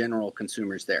get the general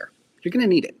consumers there. You're going to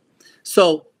need it.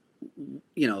 So,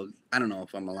 I don't know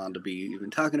if I'm allowed to be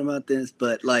even talking about this,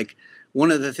 but like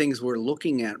one of the things we're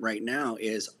looking at right now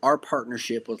is our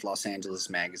partnership with Los Angeles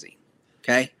Magazine.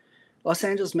 Okay. Los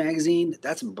Angeles Magazine,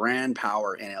 that's brand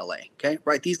power in LA. Okay,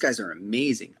 right? These guys are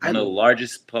amazing. One of the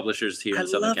largest publishers here I in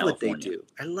Southern love California. what they do.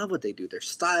 I love what they do. Their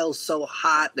style's so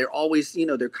hot. They're always,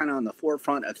 they're kind of on the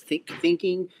forefront of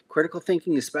thinking, critical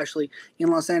thinking, especially in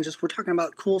Los Angeles. We're talking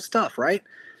about cool stuff, right?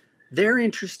 They're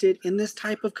interested in this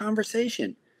type of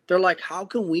conversation. They're like, how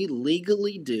can we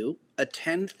legally do a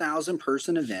 10,000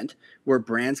 person event where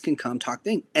brands can come talk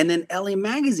things? And then LA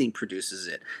Magazine produces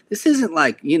it. This isn't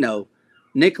like,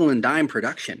 nickel and dime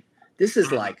production. This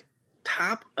is like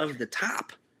top of the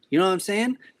top. You know what I'm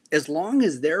saying? As long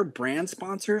as their brand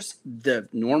sponsors, the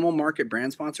normal market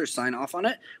brand sponsors sign off on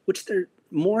it, which they're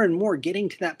more and more getting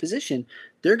to that position,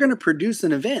 they're going to produce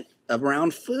an event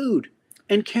around food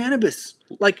and cannabis.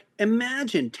 Like,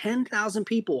 imagine 10,000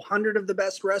 people, 100 of the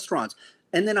best restaurants,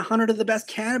 and then 100 of the best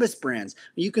cannabis brands.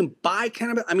 You can buy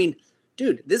cannabis. I mean,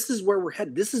 dude, this is where we're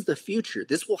headed. This is the future.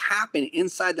 This will happen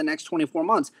inside the next 24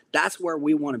 months. That's where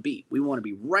we want to be. We want to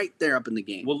be right there up in the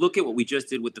game. Well, look at what we just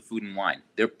did with the Food and Wine.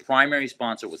 Their primary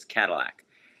sponsor was Cadillac.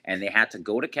 And they had to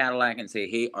go to Cadillac and say,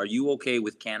 hey, are you okay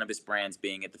with cannabis brands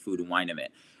being at the Food and Wine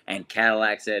event? And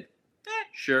Cadillac said,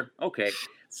 sure, okay.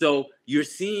 So you're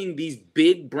seeing these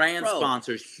big brand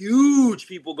sponsors, huge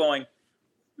people going,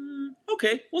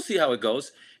 okay, we'll see how it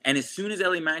goes. And as soon as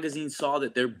LA Magazine saw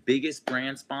that their biggest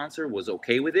brand sponsor was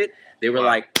okay with it, they were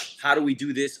like, how do we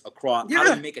do this across? Yeah. How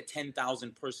do we make a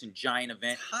 10,000 person giant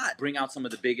event? Bring out some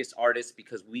of the biggest artists,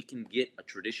 because we can get a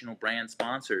traditional brand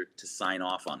sponsor to sign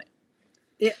off on it.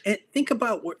 Yeah, and think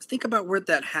about where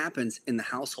that happens in the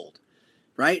household,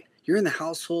 right? You're in the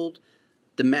household,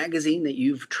 the magazine that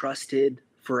you've trusted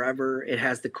forever. It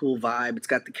has the cool vibe. It's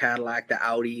got the Cadillac, the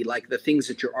Audi, like the things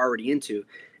that you're already into.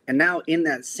 And now in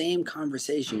that same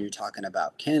conversation, you're talking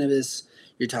about cannabis.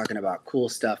 You're talking about cool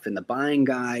stuff in the buying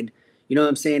guide. You know what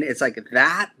I'm saying? It's like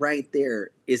that right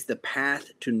there is the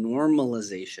path to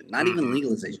normalization, not even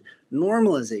legalization,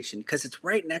 normalization, because it's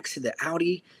right next to the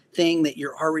Audi thing that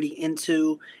you're already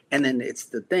into. And then it's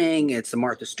the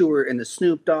Martha Stewart and the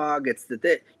Snoop Dogg. It's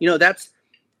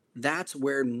that's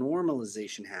where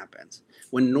normalization happens.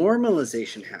 When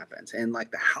normalization happens and like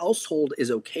the household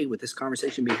is okay with this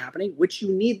conversation being happening, which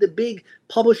you need the big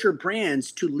publisher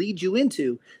brands to lead you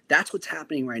into, that's what's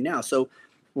happening right now. So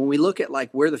when we look at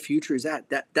like where the future is at,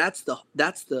 that's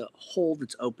the hole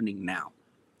that's opening now,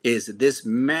 is this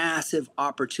massive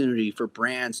opportunity for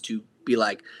brands to be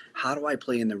like, how do I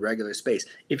play in the regular space?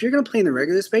 If you're going to play in the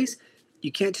regular space,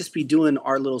 you can't just be doing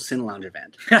our little Cinnelounge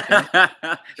event. Okay?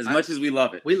 As much as we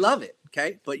love it. We love it,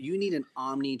 okay? But you need an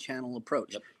omni-channel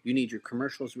approach. Yep. You need your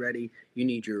commercials ready. You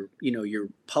need your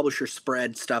publisher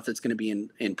spread stuff that's going to be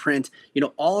in print.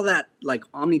 All of that like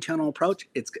omni-channel approach,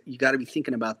 you got to be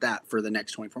thinking about that for the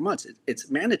next 24 months. It's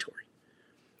mandatory.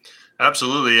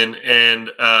 Absolutely. And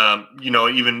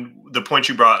even the point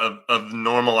you brought of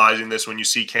normalizing this when you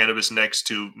see cannabis next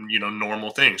to,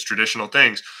 normal things, traditional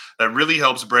things, that really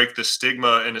helps break the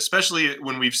stigma. And especially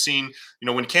when we've seen,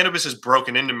 when cannabis is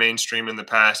broken into mainstream in the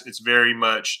past, it's very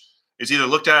much, it's either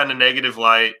looked at in a negative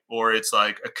light or it's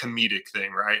like a comedic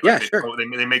thing, right? Yeah, like sure.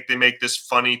 They make this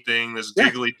funny thing, this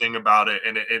giggly thing about it.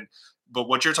 But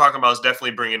what you're talking about is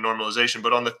definitely bringing normalization.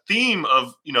 But on the theme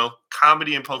of,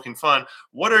 comedy and poking fun,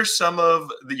 what are some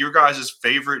of your guys'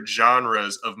 favorite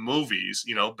genres of movies?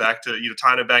 Back to,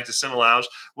 tying it back to Cinnelounge.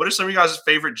 What are some of you guys'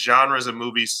 favorite genres of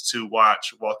movies to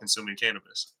watch while consuming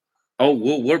cannabis? Oh,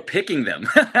 well, we're picking them.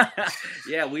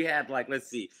 Yeah, we had let's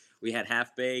see. We had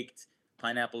Half Baked,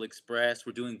 Pineapple Express.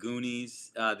 We're doing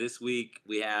Goonies this week.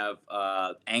 We have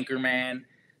Anchorman.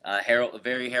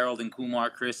 Harold and Kumar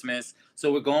Christmas.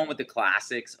 So we're going with the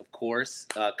classics, of course.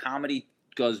 Comedy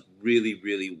goes really,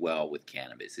 really well with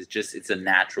cannabis. It's a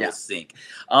natural sync.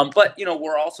 But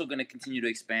we're also going to continue to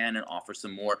expand and offer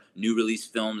some more new release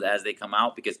films as they come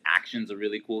out, because action's a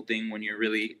really cool thing when you're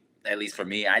really, at least for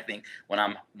me, I think when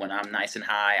I'm nice and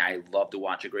high, I love to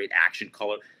watch a great action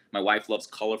color. My wife loves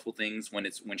colorful things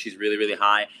when she's really, really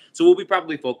high. So we'll be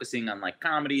probably focusing on like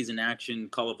comedies and action,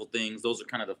 colorful things. Those are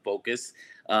kind of the focus.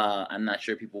 I'm not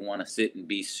sure people want to sit and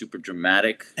be super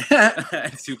dramatic,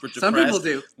 super depressed. Some people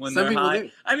do. When they're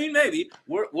high. I mean, maybe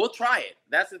we'll try it.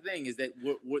 That's the thing, is that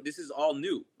this is all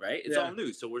new, right? It's all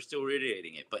new, so we're still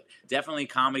radiating it. But definitely,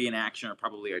 comedy and action are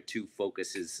probably our two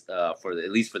focuses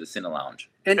at least for the Cinnelounge.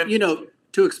 And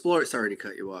to explore. Sorry to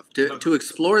cut you off. To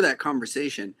explore that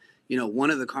conversation.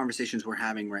 One of the conversations we're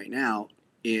having right now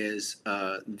is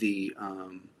the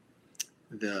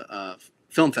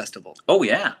film festival. Oh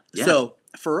yeah. So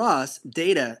for us,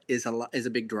 data is a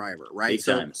big driver, right? Big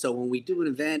time. So when we do an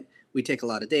event, we take a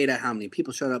lot of data. How many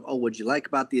people showed up? Oh, what'd you like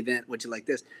about the event? What'd you like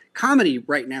this? Comedy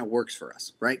right now works for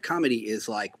us, right? Comedy is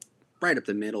like right up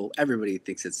the middle. Everybody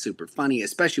thinks it's super funny,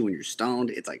 especially when you're stoned.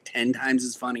 It's like 10 times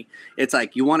as funny. It's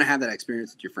like you want to have that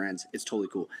experience with your friends. It's totally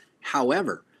cool.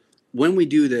 However, when we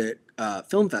do the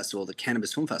film festival, the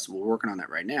Cannabis Film Festival, we're working on that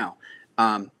right now.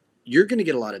 You're going to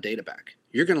get a lot of data back.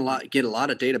 You're going to get a lot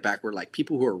of data back where like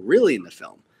people who are really in the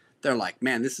film, they're like,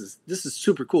 man, this is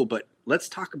super cool. But let's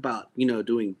talk about,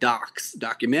 doing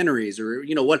documentaries, or,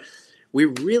 what we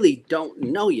really don't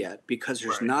know yet because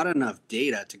there's not enough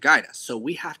data to guide us. So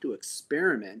we have to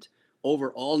experiment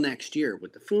over all next year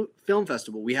with the film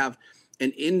festival. We have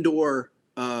an indoor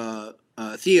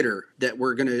theater that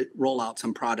we're going to roll out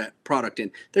some product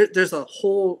in. There's a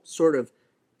whole sort of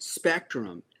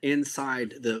spectrum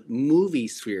inside the movie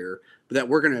sphere that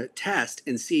we're going to test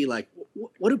and see, like,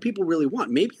 what do people really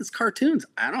want? Maybe it's cartoons.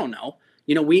 I don't know.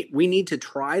 We need to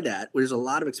try that. There's a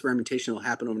lot of experimentation that will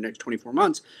happen over the next 24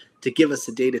 months to give us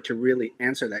the data to really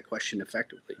answer that question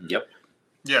effectively. Yep.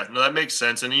 Yeah, no, that makes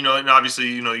sense. And, and obviously,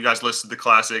 you guys listed the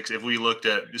classics. If we looked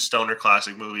at the stoner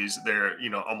classic movies, they're,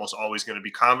 almost always going to be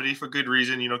comedy for good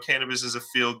reason. Cannabis is a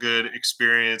feel good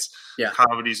experience. Yeah.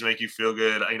 Comedies make you feel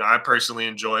good. I personally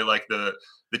enjoy like the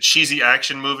cheesy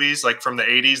action movies, like from the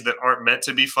 80s, that aren't meant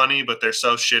to be funny, but they're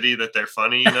so shitty that they're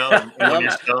funny, And when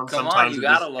you're stoned, sometimes you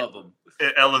gotta love them.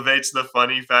 It elevates the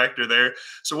funny factor there.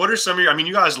 So what are some of your,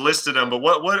 you guys listed them, but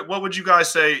what would you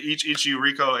guys say, each of you,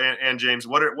 Rico and James,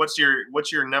 what's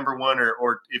your number one,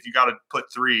 or if you got to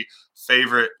put 3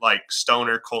 favorite like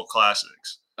stoner cult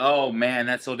classics? Oh man,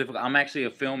 that's so difficult. I'm actually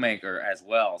a filmmaker as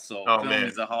well, so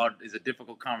is a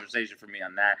difficult conversation for me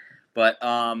on that. But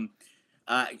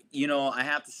I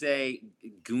have to say,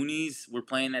 Goonies, we're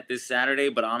playing that this Saturday,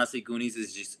 but honestly, Goonies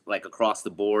is just like across the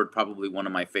board, probably one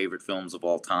of my favorite films of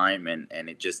all time. And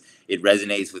it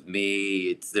resonates with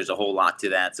me. There's a whole lot to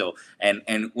that. So,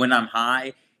 and when I'm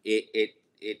high, it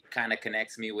kind of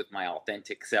connects me with my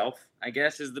authentic self, I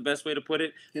guess is the best way to put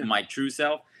it, my true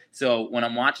self. So when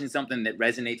I'm watching something that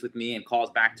resonates with me and calls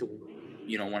back to,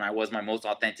 when I was my most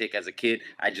authentic as a kid,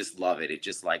 I just love it. It's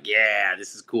just like, yeah,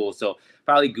 this is cool. So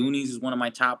probably Goonies is one of my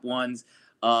top ones.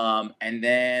 And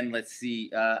then let's see,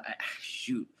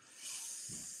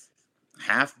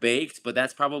 Half Baked, but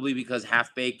that's probably because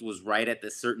Half Baked was right at the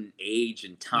certain age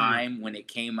and time when it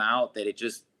came out that it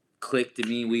just clicked to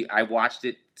me. I watched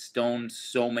it stoned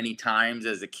so many times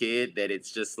as a kid that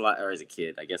it's just like, or as a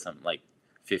kid, I guess I'm like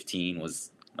 15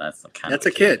 was. That's a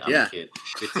kid. I'm a kid.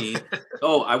 15.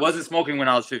 Oh, I wasn't smoking when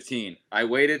I was 15. I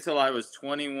waited till I was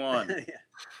 21. Yeah.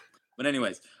 But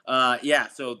anyways,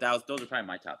 so those are probably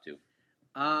my top 2.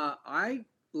 I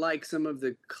like some of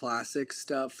the classic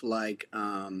stuff, like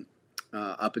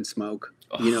Up in Smoke.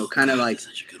 Kind of like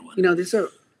such a good one. These are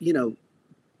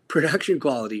production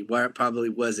quality where it probably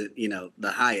wasn't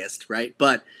the highest, right?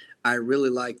 But I really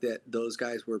like that those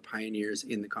guys were pioneers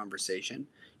in the conversation.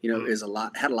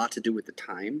 Had a lot to do with the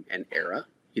time and era.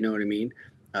 You know what I mean?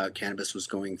 Cannabis was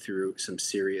going through some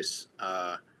serious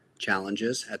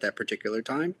challenges at that particular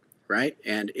time, right?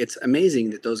 And it's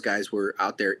amazing that those guys were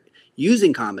out there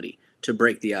using comedy to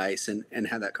break the ice and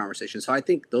have that conversation. So I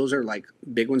think those are like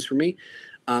big ones for me.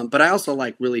 But I also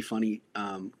like really funny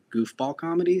goofball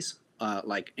comedies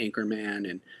like Anchorman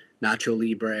and Nacho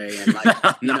Libre and like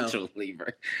Nacho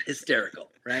Libre,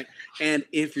 hysterical, right? And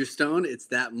if you're stoned, it's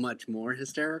that much more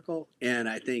hysterical. And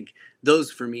I think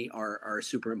those for me are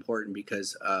super important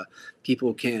because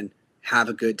people can have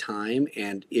a good time,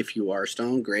 and if you are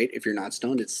stoned, great. If you're not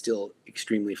stoned, it's still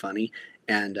extremely funny.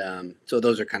 And so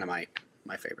those are kind of my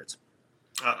favorites.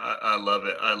 I love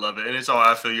it. I love it. And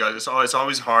I feel you guys, it's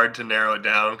always hard to narrow it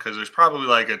down because there's probably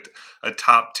like a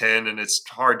top 10 and it's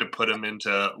hard to put them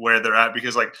into where they're at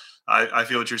because like, I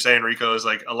feel what you're saying, Rico, is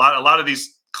like a lot of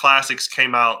these classics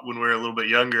came out when we were a little bit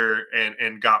younger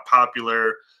and got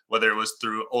popular, whether it was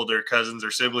through older cousins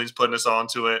or siblings putting us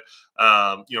onto it.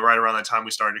 Right around that time we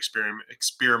started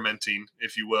experimenting,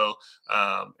 if you will.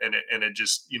 And it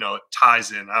just, it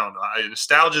ties in. I don't know.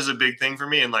 Nostalgia is a big thing for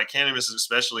me. And like cannabis is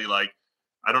especially like,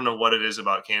 I don't know what it is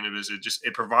about cannabis.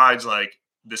 It provides like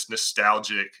this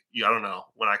nostalgic, I don't know.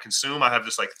 When I consume, I have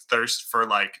this like thirst for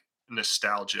like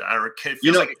nostalgia. It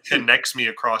feels like it connects me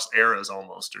across eras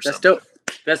almost or something. That's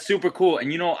dope. That's super cool.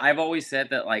 And I've always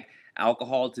said that like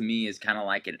alcohol to me is kind of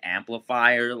like an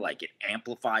amplifier. Like it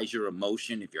amplifies your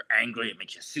emotion. If you're angry, it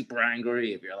makes you super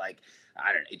angry. If you're like,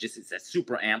 I don't know, it's a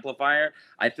super amplifier.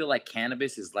 I feel like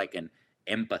cannabis is like an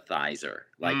empathizer.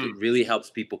 Like it really helps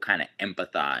people kind of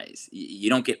empathize. You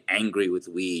don't get angry with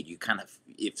weed. You kind of,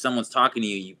 if someone's talking to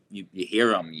you, you hear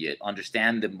them, you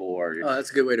understand them more. Oh, that's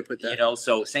a good way to put that. You know,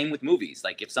 so same with movies.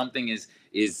 Like if something is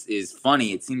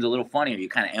funny, it seems a little funnier. You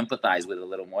kind of empathize with it a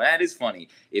little more. That is funny.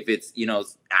 If it's, you know,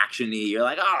 actiony, you're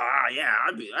like, oh yeah,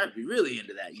 I'd be really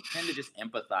into that. You tend to just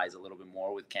empathize a little bit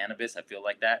more with cannabis. I feel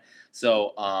like that.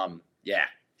 So yeah.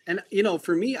 And you know,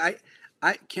 for me, I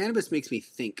cannabis makes me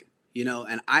think. You know,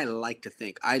 and I like to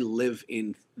think. I live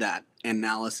in that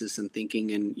analysis and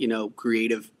thinking and, you know,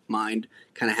 creative mind,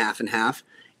 kind of half and half.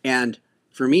 And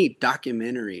for me,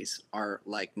 documentaries are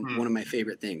like one of my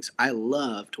favorite things. I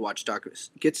love to watch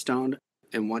get stoned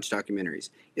and watch documentaries.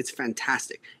 It's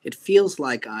fantastic. It feels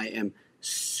like I am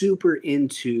super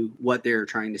into what they're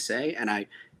trying to say, and I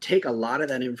take a lot of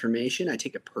that information, I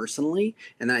take it personally,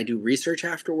 and then I do research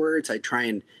afterwards. I try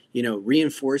and, you know,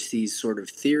 reinforce these sort of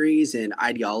theories and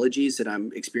ideologies that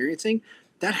I'm experiencing.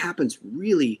 That happens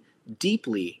really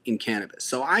deeply in cannabis.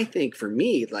 So I think for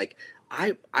me, like,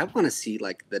 I want to see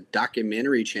like the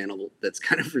documentary channel that's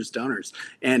kind of for stoners.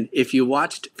 And if you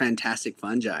watched Fantastic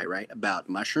Fungi, right, about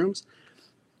mushrooms,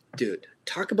 dude,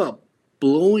 talk about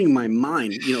blowing my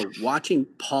mind, you know, watching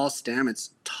Paul Stamets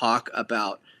talk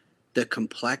about the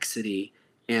complexity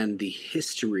and the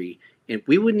history, and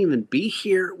we wouldn't even be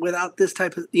here without this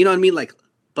type of, you know what I mean? Like,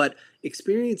 but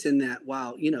experiencing that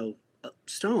while, you know,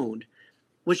 stoned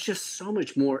was just so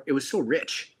much more. It was so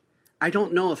rich. I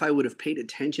don't know if I would have paid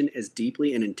attention as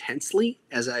deeply and intensely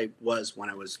as I was when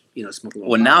I was, you know, smoking.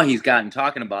 Well, now he's gotten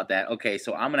talking about that. Okay,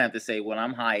 so I'm gonna have to say when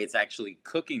I'm high, it's actually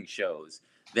cooking shows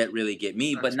that really get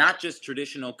me, but not just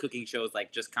traditional cooking shows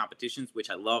like just competitions, which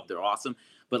I love. They're awesome.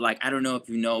 But like, I don't know if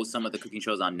you know some of the cooking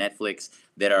shows on Netflix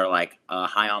that are like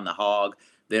High on the Hog,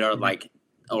 that are like,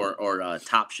 or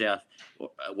Top Chef,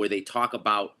 where they talk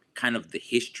about kind of the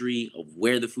history of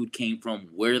where the food came from,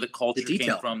 where the culture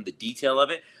came from, the detail of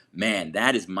it. Man,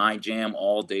 that is my jam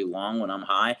all day long when I'm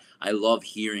high. I love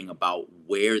hearing about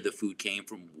where the food came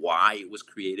from, why it was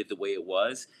created the way it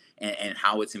was, and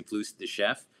how it's influenced the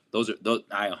chef. Those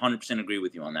I 100% agree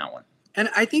with you on that one. And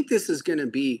I think this is going to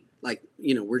be like,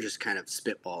 you know, we're just kind of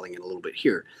spitballing it a little bit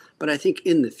here. But I think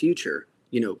in the future,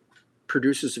 you know,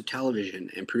 producers of television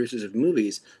and producers of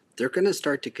movies, they're going to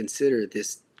start to consider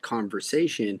this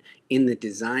conversation in the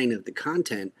design of the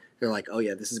content. They're like, oh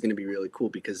yeah, this is going to be really cool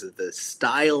because of the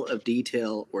style of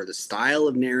detail or the style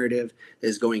of narrative that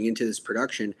is going into this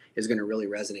production is going to really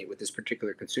resonate with this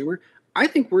particular consumer. I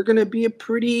think we're going to be a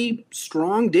pretty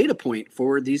strong data point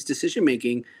for these decision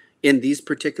making in these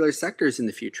particular sectors in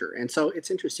the future. And so it's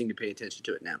interesting to pay attention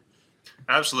to it now.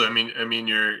 Absolutely. I mean,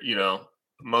 you're, you know,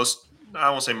 I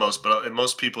won't say most, but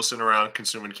most people sitting around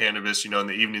consuming cannabis, you know, in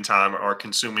the evening time are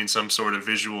consuming some sort of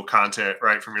visual content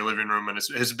right from your living room. And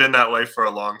it's been that way for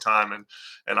a long time.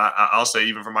 And I'll say,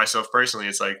 even for myself personally,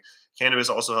 it's like cannabis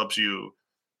also helps you,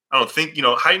 I don't think, you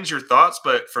know, heightens your thoughts.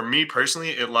 But for me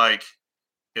personally, it like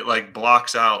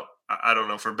blocks out, I don't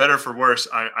know, for better or for worse,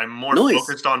 I'm more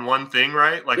focused on one thing,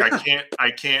 right? Like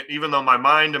I can't, even though my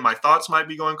mind and my thoughts might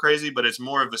be going crazy, but it's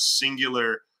more of a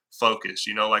singular focus,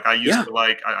 you know, like I used to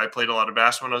I played a lot of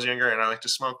basketball when I was younger, and I like to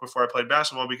smoke before I played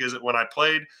basketball because when I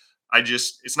played,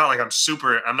 it's not like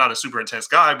I'm not a super intense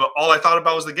guy, but all I thought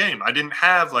about was the game. I didn't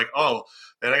have like, oh,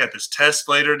 man, I got this test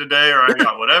later today, or I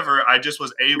got whatever. I just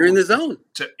was able in the zone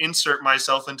to insert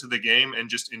myself into the game and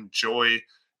just enjoy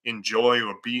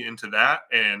or be into that.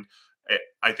 And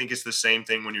I think it's the same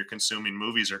thing when you're consuming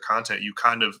movies or content. You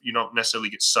don't necessarily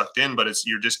get sucked in, but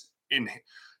you're just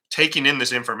taking in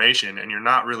this information, and you're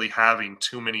not really having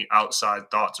too many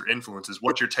outside thoughts or influences.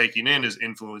 What you're taking in is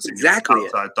influencing your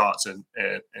outside thoughts and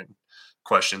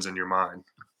questions in your mind.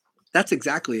 That's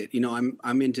exactly it. You know,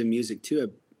 I'm into music too. I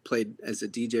played as a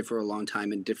DJ for a long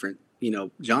time in different, you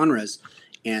know, genres.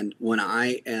 And when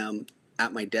I am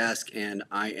at my desk and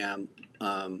I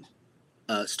am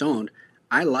stoned,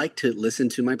 I like to listen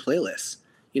to my playlists.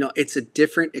 You know, it's a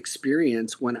different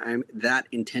experience when I'm that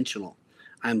intentional.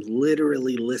 I'm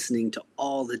literally listening to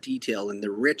all the detail and the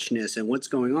richness and what's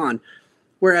going on.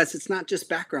 Whereas it's not just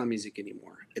background music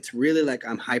anymore. It's really like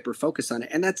I'm hyper focused on it.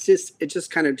 And it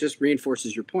just kind of just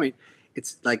reinforces your point.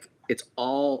 It's like it's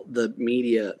all the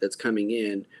media that's coming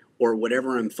in or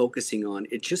whatever I'm focusing on.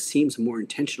 It just seems more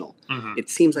intentional. Mm-hmm. It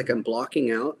seems like I'm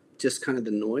blocking out just kind of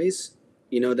the noise,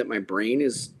 you know, that my brain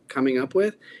is coming up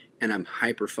with, and I'm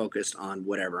hyper focused on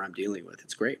whatever I'm dealing with.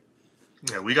 It's great.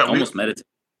 Yeah, we got almost meditative.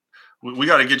 We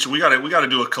got to get you. We got to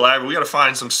do a collab. We got to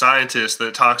find some scientist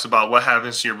that talks about what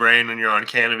happens to your brain when you're on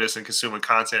cannabis and consuming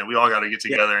content. We all got to get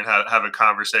together and have a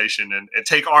conversation and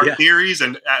take our theories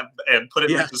and put it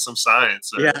into some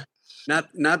science. Yeah.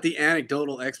 Not the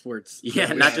anecdotal experts.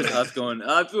 Yeah, not just us going,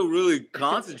 I feel really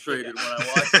concentrated when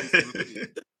I watch this movie.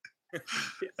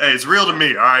 Hey, it's real to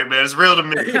me. All right, man. It's real to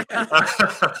me.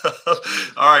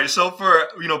 All right. So for,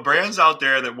 brands out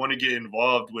there that want to get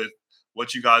involved with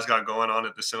what you guys got going on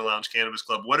at the Cinnelounge Cannabis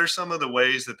Club, what are some of the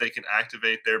ways that they can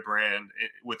activate their brand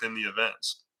within the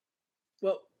events?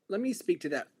 Well, let me speak to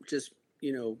that just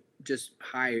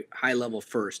high level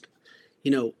first.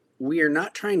 We are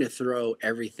not trying to throw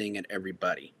everything at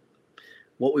everybody.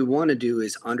 What we want to do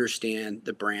is understand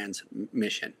the brand's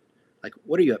mission. Like,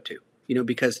 what are you up to?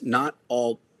 Because not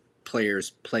all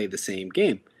players play the same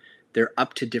game. They're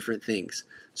up to different things.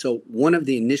 So one of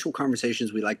the initial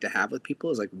conversations we like to have with people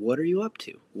is like, what are you up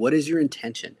to? What is your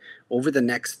intention over the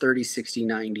next 30, 60,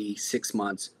 90, 6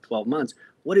 months, 12 months?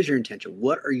 What is your intention?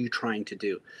 What are you trying to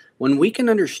do? When we can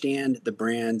understand the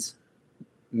brand's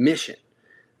mission,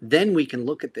 then we can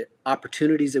look at the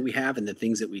opportunities that we have and the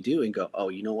things that we do and go, oh,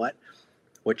 you know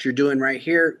what you're doing right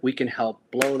here, we can help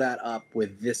blow that up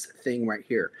with this thing right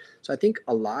here. So I think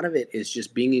a lot of it is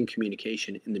just being in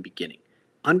communication in the beginning,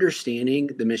 understanding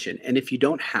the mission. And if you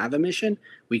don't have a mission,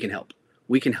 we can help.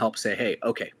 We can help say, hey,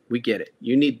 okay, we get it.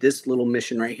 You need this little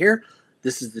mission right here.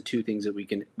 This is the two things that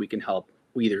we can help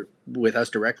either with us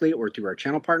directly or through our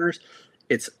channel partners.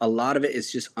 It's a lot of it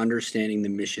is just understanding the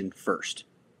mission first.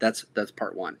 That's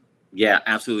part one. Yeah,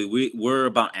 absolutely. We're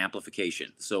about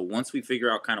amplification. So once we figure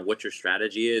out kind of what your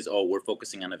strategy is, we're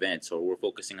focusing on events, or we're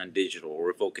focusing on digital, or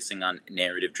we're focusing on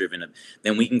narrative driven,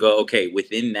 then we can go, okay,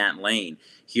 within that lane,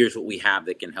 here's what we have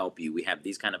that can help you. We have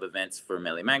these kind of events for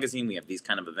LA Magazine. We have these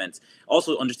kind of events.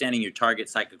 Also understanding your target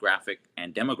psychographic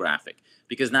and demographic,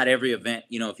 because not every event,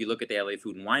 if you look at the LA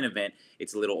Food and Wine event,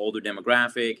 it's a little older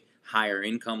demographic, higher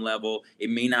income level.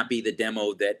 It may not be the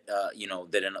demo that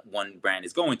one brand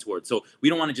is going towards. So we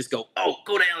don't want to just go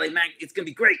to LA Mag, it's gonna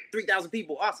be great, 3,000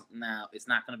 people, awesome. No, it's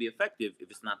not gonna be effective if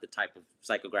it's not the type of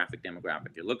psychographic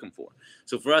demographic you're looking for.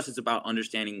 So for us, it's about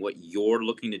understanding what you're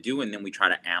looking to do, and then we try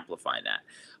to amplify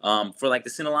that. For like the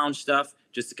Cinnelounge stuff,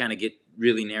 just to kind of get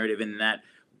really narrative in that,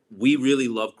 we really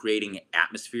love creating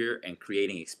atmosphere and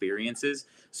creating experiences.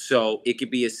 So it could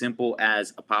be as simple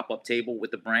as a pop-up table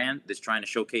with a brand that's trying to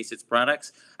showcase its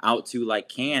products, out to like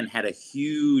Cannes had a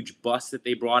huge bus that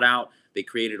they brought out. They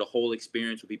created a whole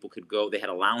experience where people could go. They had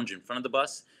a lounge in front of the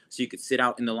bus, so you could sit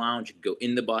out in the lounge, you could go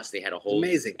in the bus. They had a whole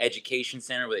amazing education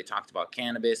center where they talked about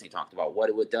cannabis, and they talked about what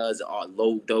it does,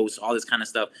 low dose, all this kind of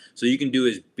stuff. So you can do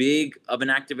as big of an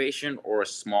activation or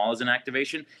as small as an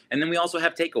activation. And then we also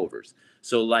have takeovers.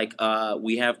 So like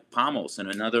we have Pamos,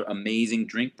 and another amazing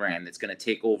drink brand that's going to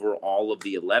take over all of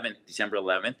the December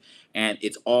 11th. And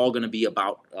it's all going to be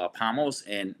about Pamos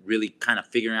and really kind of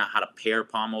figuring out how to pair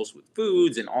Pamos with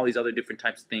foods and all these other different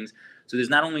types of things. So there's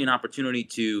not only an opportunity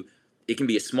it can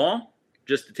be a small,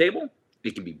 just a table.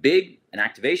 It can be big, an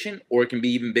activation, or it can be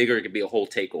even bigger. It can be a whole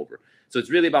takeover. So it's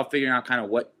really about figuring out kind of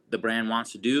what the brand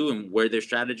wants to do and where their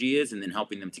strategy is, and then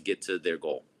helping them to get to their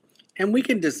goal. And we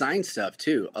can design stuff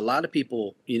too. A lot of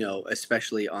people,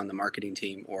 especially on the marketing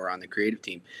team or on the creative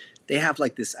team, they have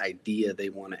like this idea they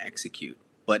want to execute,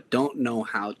 but don't know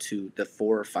how to, the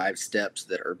 4 or 5 steps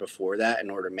that are before that in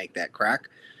order to make that crack.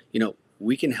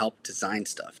 We can help design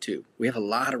stuff too. We have a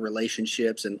lot of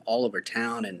relationships in all over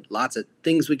town and lots of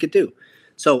things we could do.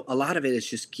 So a lot of it is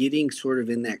just getting sort of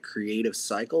in that creative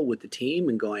cycle with the team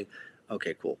and going,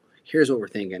 okay, cool. Here's what we're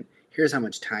thinking. Here's how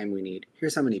much time we need.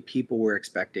 Here's how many people we're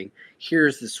expecting.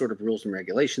 Here's the sort of rules and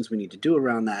regulations we need to do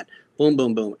around that. Boom,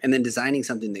 boom, boom. And then designing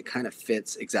something that kind of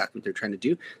fits exactly what they're trying to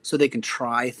do so they can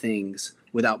try things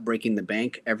without breaking the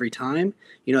bank every time.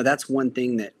 That's one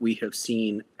thing that we have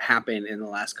seen happen in the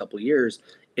last couple of years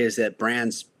is that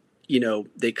brands,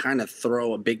 they kind of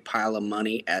throw a big pile of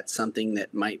money at something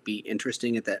that might be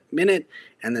interesting at that minute,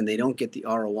 and then they don't get the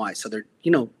ROI. So they're,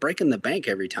 breaking the bank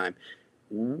every time.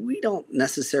 We don't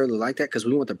necessarily like that because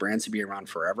we want the brands to be around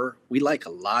forever. We like a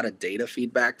lot of data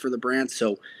feedback for the brands.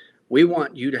 So we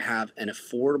want you to have an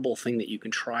affordable thing that you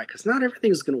can try because not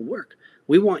everything is going to work.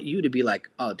 We want you to be like,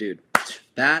 oh, dude,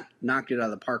 that knocked it out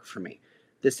of the park for me.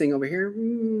 This thing over here,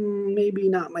 maybe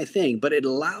not my thing. But it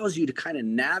allows you to kind of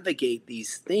navigate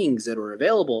these things that are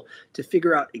available to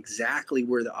figure out exactly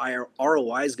where the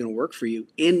ROI is going to work for you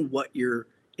in what you're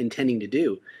intending to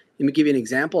do. Let me give you an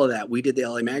example of that. We did the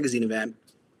LA Magazine event.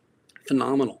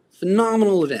 Phenomenal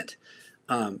event.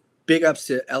 Big ups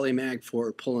to LA Mag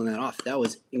for pulling that off. That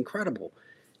was incredible.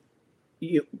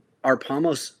 Our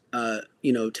Pamos,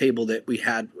 table that we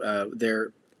had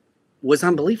there was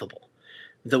unbelievable.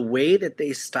 The way that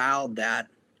they styled that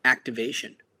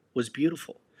activation was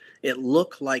beautiful. It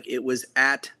looked like it was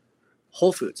at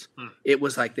Whole Foods. It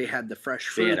was like they had the fresh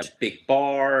fruit. They had a big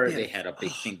bar. They had a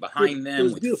big thing behind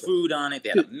them with food on it. They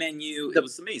had a menu. It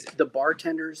was amazing. The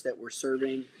bartenders that were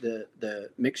serving the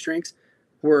mixed drinks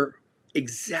were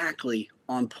exactly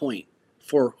on point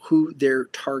for who their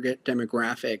target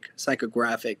demographic,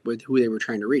 psychographic, with who they were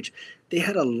trying to reach. They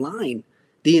had a line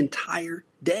the entire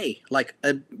day, like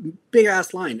a big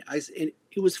ass line. It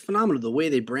was phenomenal. The way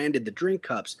they branded the drink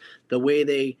cups, the way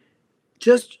they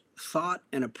just thought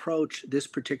and approach this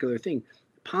particular thing.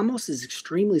 Pomos is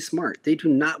extremely smart. They do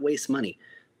not waste money.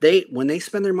 When they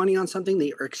spend their money on something,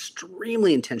 they are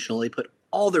extremely intentional. They put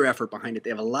all their effort behind it. They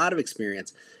have a lot of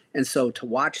experience. And so to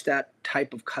watch that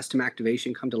type of custom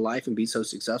activation come to life and be so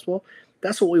successful,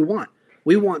 that's what we want.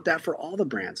 We want that for all the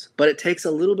brands, but it takes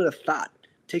a little bit of thought.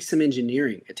 It takes some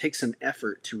engineering. It takes some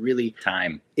effort to really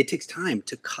It takes time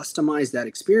to customize that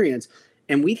experience.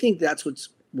 And we think that's what's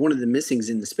one of the missings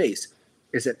in the space,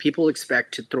 is that people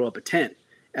expect to throw up a tent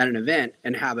at an event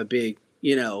and have a big,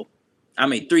 I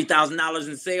made $3,000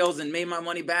 in sales and made my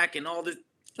money back and all this.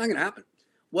 It's not going to happen.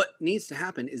 What needs to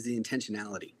happen is the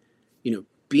intentionality,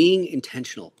 being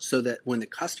intentional, so that when the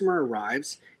customer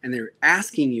arrives and they're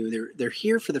asking you, they're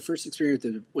here for the first experience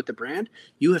with the brand,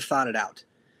 you have thought it out.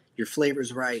 Your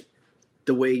flavor's right.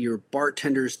 The way your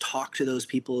bartenders talk to those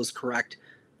people is correct.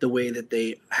 The way that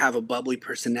they have a bubbly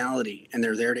personality and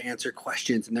they're there to answer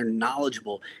questions and they're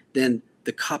knowledgeable, then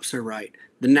the cups are right.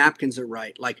 The napkins are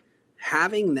right. Like,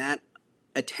 having that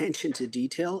attention to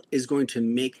detail is going to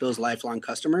make those lifelong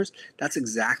customers. That's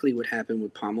exactly what happened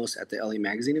with Pomos at the LA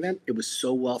Magazine event. It was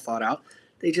so well thought out.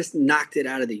 They just knocked it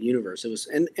out of the universe. It was,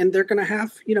 and they're going to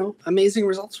have, amazing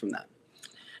results from that.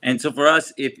 And so for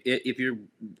us,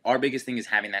 our biggest thing is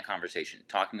having that conversation,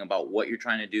 talking about what you're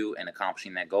trying to do and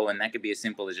accomplishing that goal. And that could be as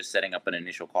simple as just setting up an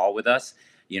initial call with us.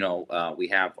 We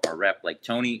have our rep like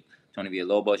Tony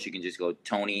Villalobos. You can just go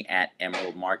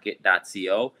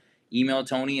tony@emeraldmarket.co. Email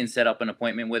Tony and set up an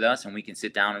appointment with us, and we can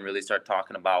sit down and really start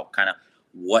talking about kind of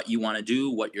what you want to do,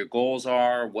 what your goals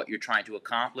are, what you're trying to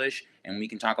accomplish. And we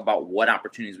can talk about what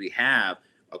opportunities we have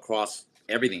across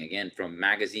everything, again, from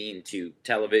magazine to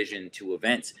television to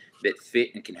events that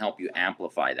fit and can help you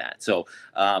amplify that. So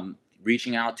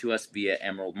reaching out to us via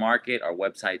Emerald Market. Our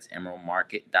website's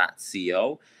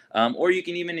emeraldmarket.co. Or you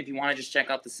can even, if you want to just check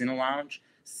out the Cinnelounge,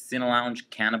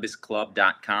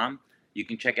 CinneloungeCannabisClub.com. You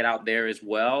can check it out there as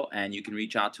well, and you can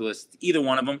reach out to us. Either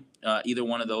one of them, either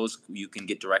one of those, you can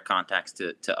get direct contacts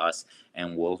to us,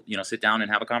 and we'll sit down and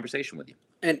have a conversation with you.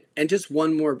 And just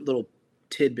one more little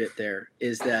tidbit there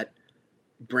is that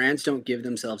brands don't give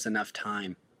themselves enough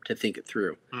time to think it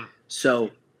through.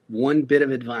 So one bit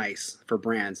of advice for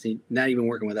brands, not even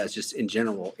working with us, just in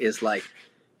general, is like,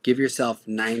 give yourself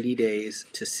 90 days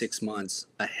to 6 months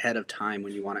ahead of time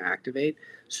when you want to activate,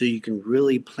 so you can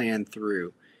really plan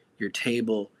through your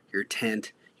table, your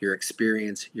tent, your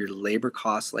experience, your labor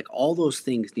costs. Like, all those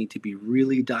things need to be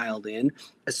really dialed in,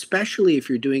 especially if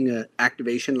you're doing an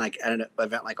activation like at an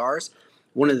event like ours.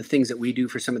 One of the things that we do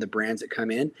for some of the brands that come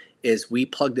in is we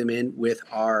plug them in with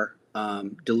our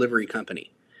delivery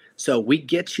company. So we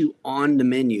get you on the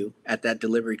menu at that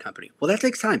delivery company. Well, that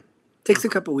takes time. It takes a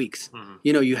couple of weeks.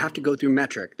 You have to go through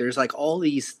metric. There's like all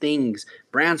these things.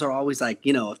 Brands are always like,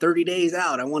 30 days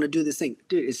out, I want to do this thing.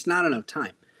 Dude, it's not enough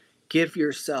time. Give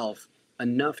yourself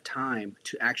enough time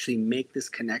to actually make this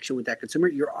connection with that consumer.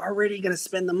 You're already going to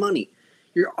spend the money.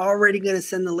 You're already going to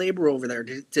send the labor over there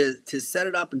to set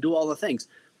it up and do all the things.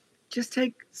 Just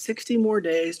take 60 more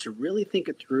days to really think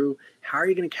it through. How are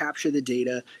you going to capture the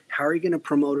data? How are you going to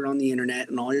promote it on the internet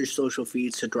and all your social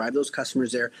feeds to drive those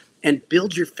customers there and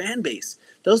build your fan base?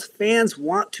 Those fans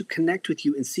want to connect with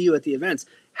you and see you at the events.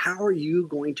 How are you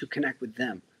going to connect with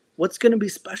them? What's going to be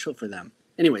special for them?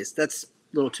 Anyways, that's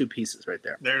little two pieces right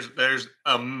there. There's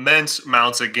immense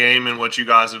amounts of game in what you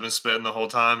guys have been spitting the whole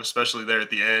time, especially there at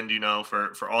the end,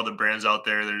 for all the brands out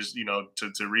there. There's, to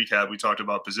recap, we talked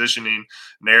about positioning,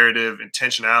 narrative,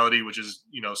 intentionality, which is,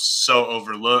 so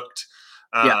overlooked.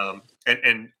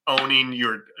 And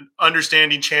owning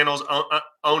understanding channels,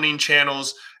 owning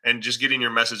channels, and just getting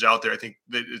your message out there. I think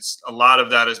that it's a lot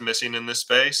of that is missing in this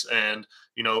space. And,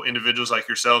 individuals like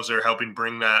yourselves are helping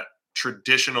bring that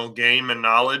traditional game and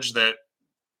knowledge that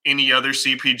any other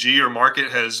CPG or market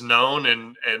has known,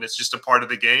 and it's just a part of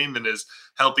the game, and is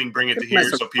helping bring it to here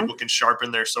so people can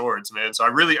sharpen their swords, man. So I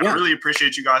really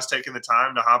appreciate you guys taking the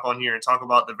time to hop on here and talk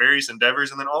about the various endeavors.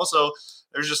 And then also,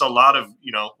 there's just a lot of,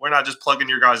 we're not just plugging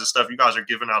your guys' stuff. You guys are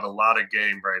giving out a lot of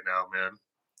game right now, man.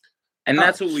 And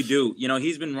that's what we do.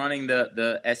 He's been running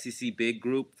the SEC Big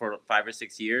Group for 5 or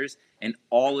 6 years, and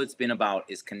all it's been about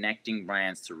is connecting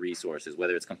brands to resources,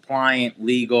 whether it's compliant,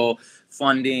 legal,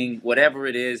 funding, whatever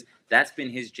it is. That's been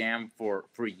his jam for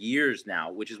years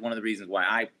now, which is one of the reasons why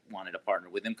I wanted to partner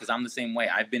with him, because I'm the same way.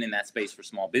 I've been in that space for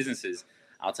small businesses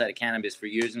outside of cannabis for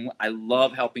years, and I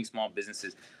love helping small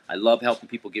businesses. I love helping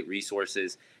people get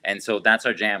resources, and so that's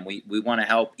our jam. We want to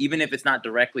help, even if it's not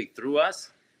directly through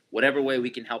us. Whatever way we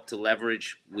can help to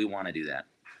leverage, we want to do that.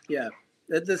 Yeah,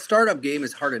 the startup game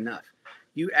is hard enough.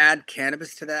 You add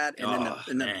cannabis to that,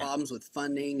 and the problems with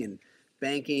funding and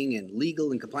banking and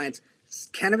legal and compliance.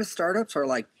 Cannabis startups are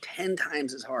like 10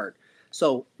 times as hard.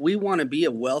 So we want to be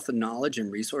a wealth of knowledge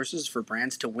and resources for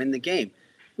brands to win the game.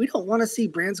 We don't want to see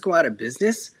brands go out of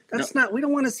business. We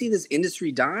don't want to see this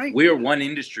industry die. We're one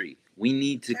industry. We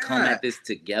need to come at this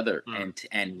together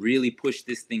and really push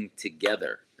this thing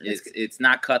together. It's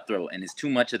not cutthroat, and it's too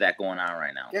much of that going on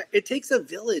right now. Yeah, it takes a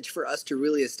village for us to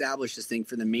really establish this thing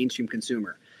for the mainstream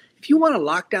consumer. If you want to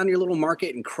lock down your little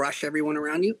market and crush everyone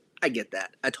around you, I get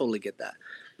that. I totally get that.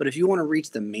 But if you want to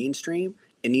reach the mainstream,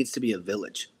 it needs to be a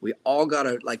village. We all got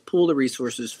to pool the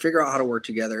resources, figure out how to work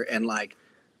together, and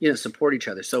support each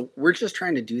other. So we're just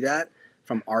trying to do that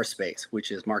from our space,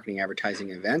 which is marketing, advertising,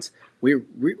 and events. We're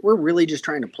really just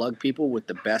trying to plug people with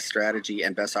the best strategy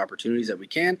and best opportunities that we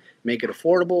can, make it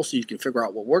affordable so you can figure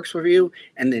out what works for you,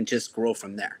 and then just grow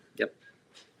from there. Yep.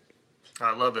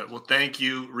 I love it. Well, thank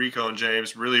you, Rico and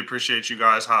James. Really appreciate you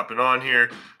guys hopping on here.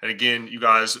 And again, you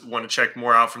guys want to check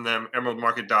more out from them,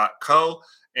 emeraldmarket.co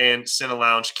and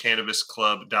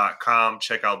CinneloungeCannabisClub.com.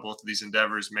 Check out both of these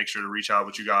endeavors. Make sure to reach out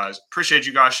with you guys. Appreciate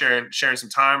you guys sharing some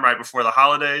time right before the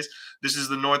holidays. This is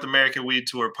the North American Weed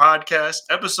Tour podcast,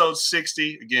 episode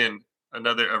 60. Again,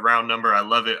 a round number. I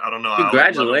love it. I don't know.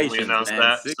 Congratulations, I love it when we announced man.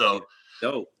 that. 60. So,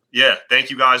 dope. Yeah, thank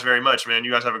you guys very much, man.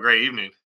 You guys have a great evening.